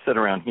I've said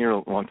around here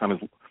a long time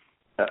is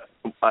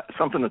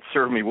something that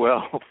served me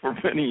well for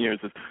many years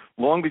is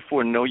long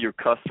before know your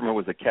customer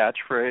was a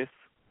catchphrase.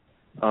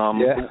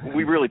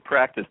 We really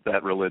practiced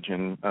that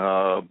religion,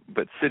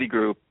 but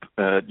Citigroup,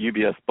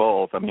 UBS,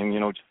 both.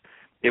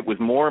 It was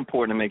more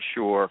important to make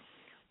sure,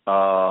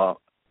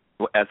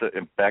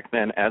 back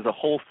then, as a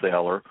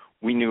wholesaler,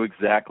 we knew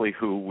exactly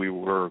who we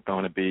were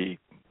going to be.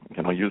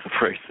 Use the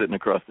phrase sitting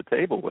across the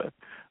table with.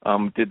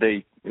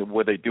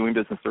 Were they doing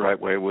business the right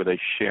way? Were they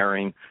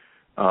sharing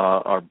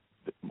our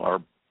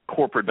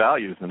corporate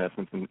values, in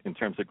essence, in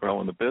terms of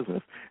growing the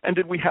business? And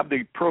did we have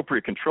the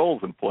appropriate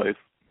controls in place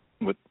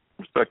with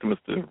respect to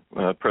Mr.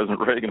 President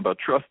Reagan about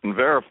trust and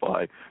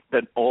verify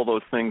that all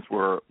those things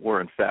were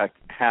in fact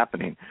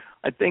happening?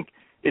 I think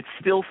it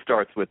still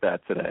starts with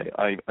that today.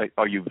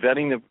 Are you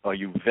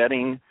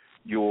vetting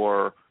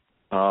your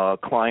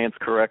clients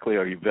correctly?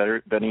 Are you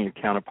vetting your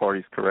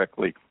counterparties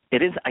correctly?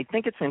 It is. I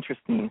think it's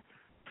interesting.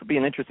 To be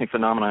an interesting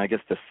phenomenon, I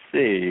guess, to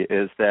see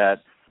is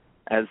that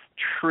as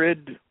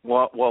TRID,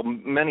 while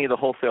many of the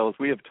wholesalers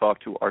we have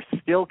talked to are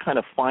still kind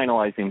of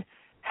finalizing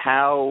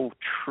how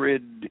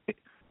TRID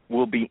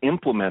will be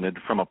implemented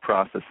from a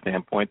process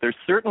standpoint, there's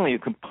certainly a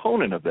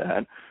component of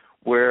that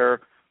where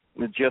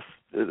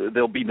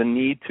there'll be the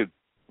need to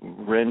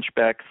wrench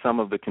back some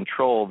of the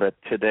control that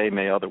today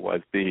may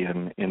otherwise be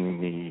in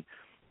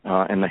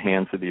the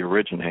hands of the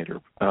originator.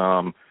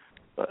 It'll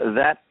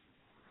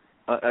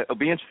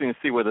be interesting to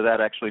see whether that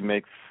actually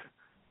makes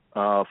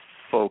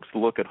folks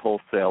look at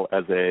wholesale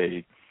as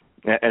a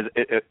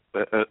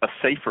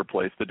safer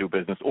place to do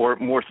business, or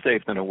more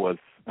safe than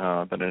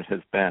it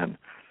has been.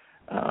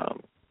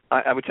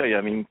 I would tell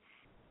you,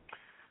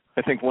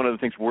 I think one of the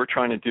things we're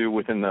trying to do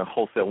within the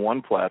Wholesale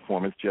One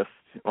platform is just,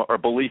 our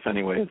belief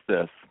anyway, is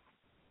this.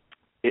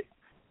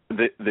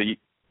 The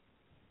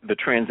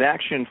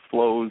transaction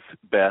flows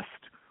best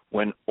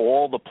when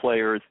all the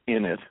players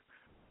in it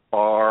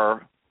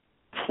are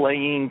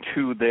playing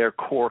to their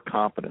core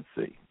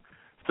competency.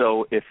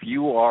 So if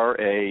you are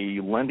a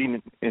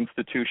lending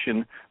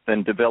institution,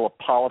 then develop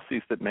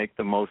policies that make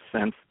the most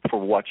sense for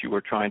what you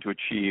are trying to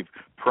achieve.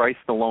 Price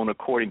the loan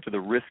according to the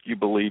risk you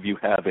believe you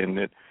have in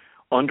it.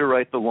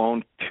 Underwrite the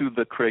loan to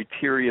the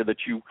criteria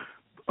that you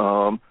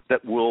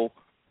that will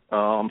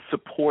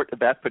support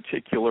that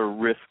particular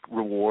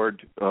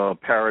risk-reward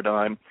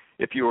paradigm.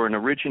 If you are an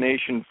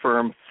origination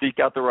firm, seek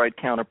out the right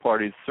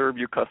counterparties, serve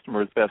your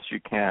customer as best you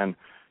can,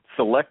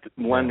 select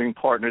lending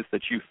partners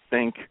that you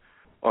think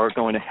are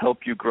going to help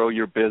you grow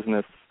your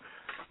business.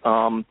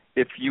 One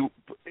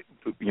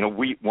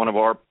of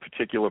our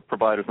particular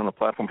providers on the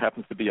platform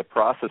happens to be a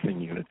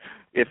processing unit.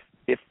 If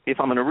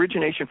I'm an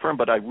origination firm,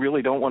 but I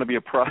really don't want to be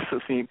a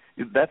processing,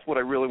 that's what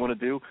I really want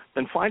to do,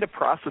 then find a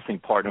processing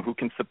partner who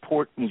can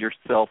support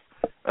yourself,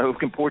 who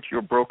can support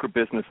your broker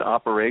business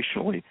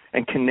operationally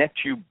and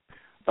connect you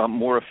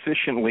more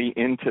efficiently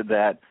into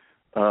that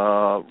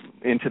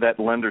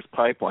lender's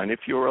pipeline.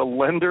 If you're a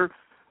lender,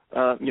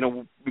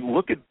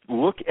 look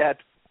at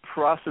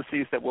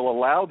processes that will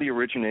allow the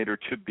originator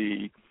to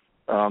be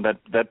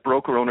that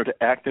broker owner to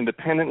act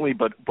independently,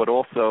 but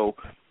also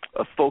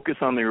focus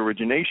on the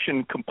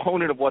origination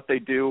component of what they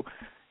do,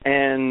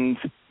 and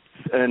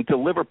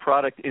deliver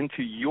product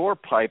into your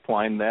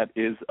pipeline that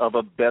is of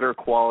a better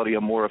quality,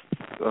 a more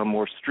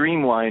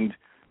streamlined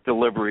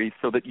delivery,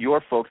 so that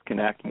your folks can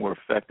act more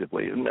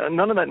effectively.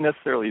 None of that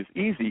necessarily is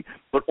easy,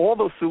 but all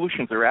those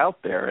solutions are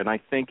out there, and I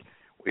think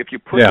if you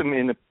put them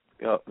in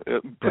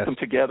them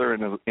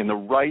together in the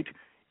right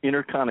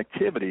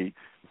interconnectivity,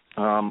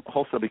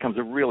 wholesale becomes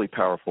a really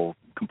powerful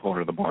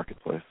component of the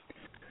marketplace.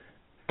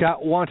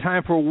 Got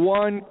time for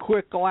one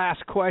quick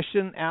last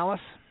question,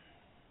 Alice?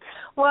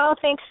 Well,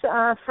 thanks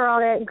for all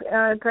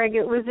that, Greg.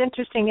 It was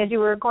interesting as you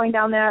were going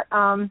down that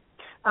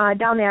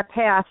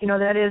path.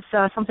 That is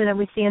something that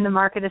we see in the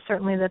market is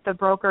certainly that the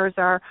brokers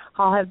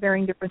all have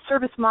varying different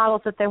service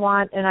models that they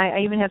want. And I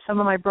even have some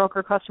of my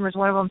broker customers.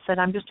 One of them said,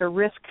 "I'm just a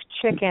risk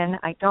chicken.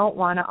 I don't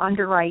want to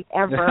underwrite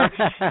ever."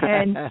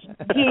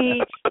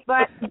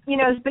 but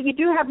you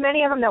do have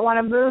many of them that want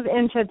to move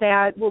into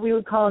that what we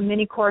would call a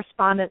mini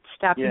correspondent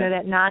step. Yeah.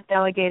 That not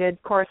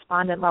delegated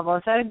correspondent level.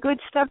 Is that a good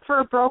step for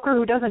a broker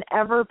who doesn't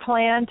ever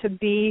plan to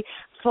be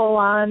full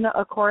on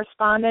a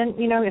correspondent,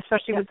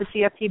 especially with the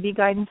CFPB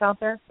guidance out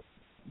there?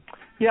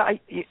 Yeah, I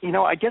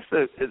guess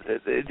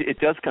it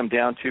does come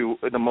down to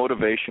the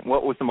motivation.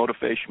 What was the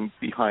motivation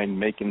behind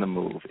making the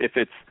move? If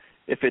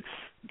it's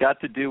got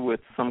to do with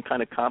some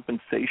kind of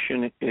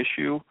compensation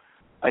issue,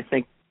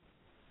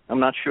 I'm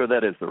not sure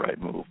that is the right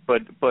move.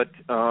 But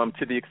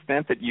to the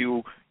extent that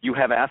you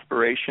have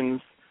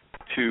aspirations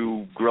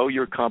to grow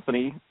your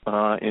company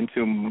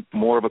into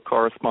more of a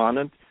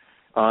correspondent,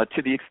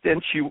 to the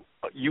extent you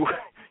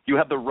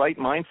have the right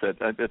mindset.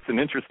 That's an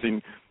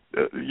interesting,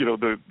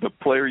 the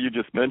player you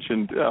just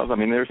mentioned.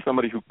 There's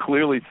somebody who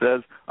clearly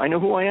says, "I know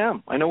who I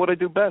am. I know what I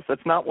do best."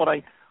 That's not what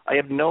I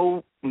have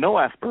no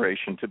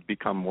aspiration to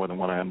become more than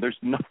what I am. There's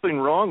nothing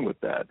wrong with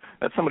that.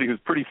 That's somebody who's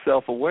pretty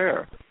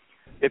self-aware.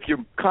 If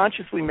you're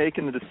consciously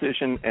making the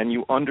decision and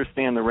you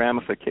understand the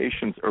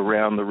ramifications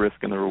around the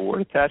risk and the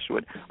reward attached to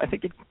it, I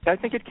think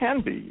it can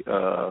be.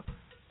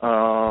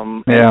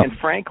 And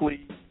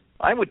frankly,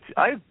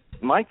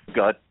 my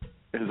gut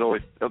has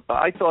always,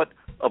 I thought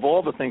of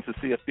all the things the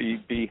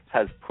CFPB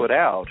has put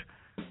out,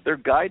 their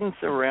guidance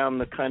around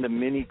the kind of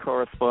mini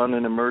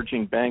correspondent,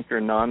 emerging banker,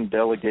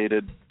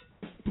 non-delegated,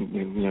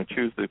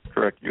 choose the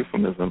correct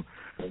euphemism,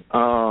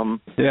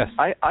 yes,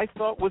 I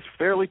thought was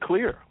fairly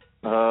clear.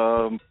 It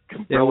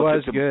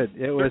was good.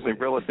 It was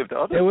relative to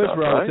other. It was stuff,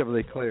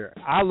 relatively right? clear.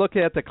 I look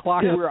at the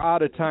clock. We're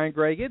out of time,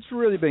 Greg. It's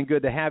really been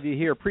good to have you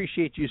here.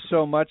 Appreciate you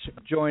so much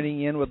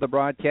joining in with the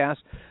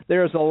broadcast.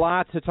 There's a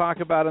lot to talk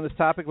about on this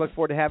topic. Look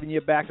forward to having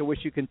you back. I wish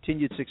you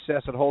continued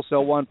success at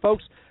Wholesale One.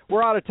 Folks,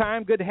 we're out of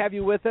time. Good to have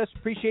you with us.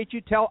 Appreciate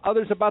you. Tell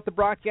others about the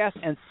broadcast,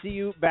 and see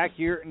you back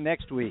here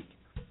next week.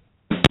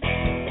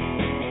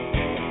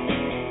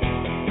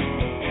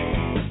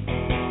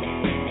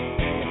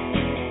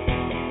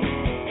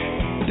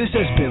 This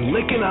has been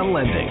Lykken on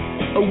Lending,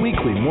 a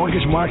weekly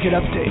mortgage market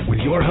update with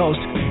your host,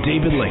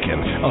 David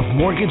Lykken of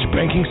Mortgage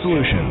Banking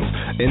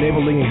Solutions,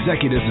 enabling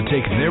executives to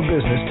take their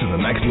business to the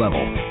next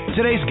level.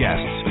 Today's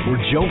guests were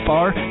Joe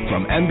Farr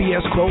from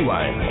MBS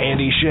Quoteline,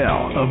 Andy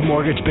Schell of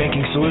Mortgage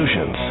Banking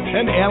Solutions,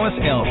 and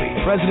Alice Alvey,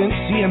 President,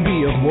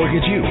 CMB of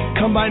Mortgage U.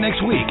 Come by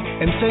next week,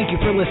 and thank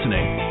you for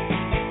listening.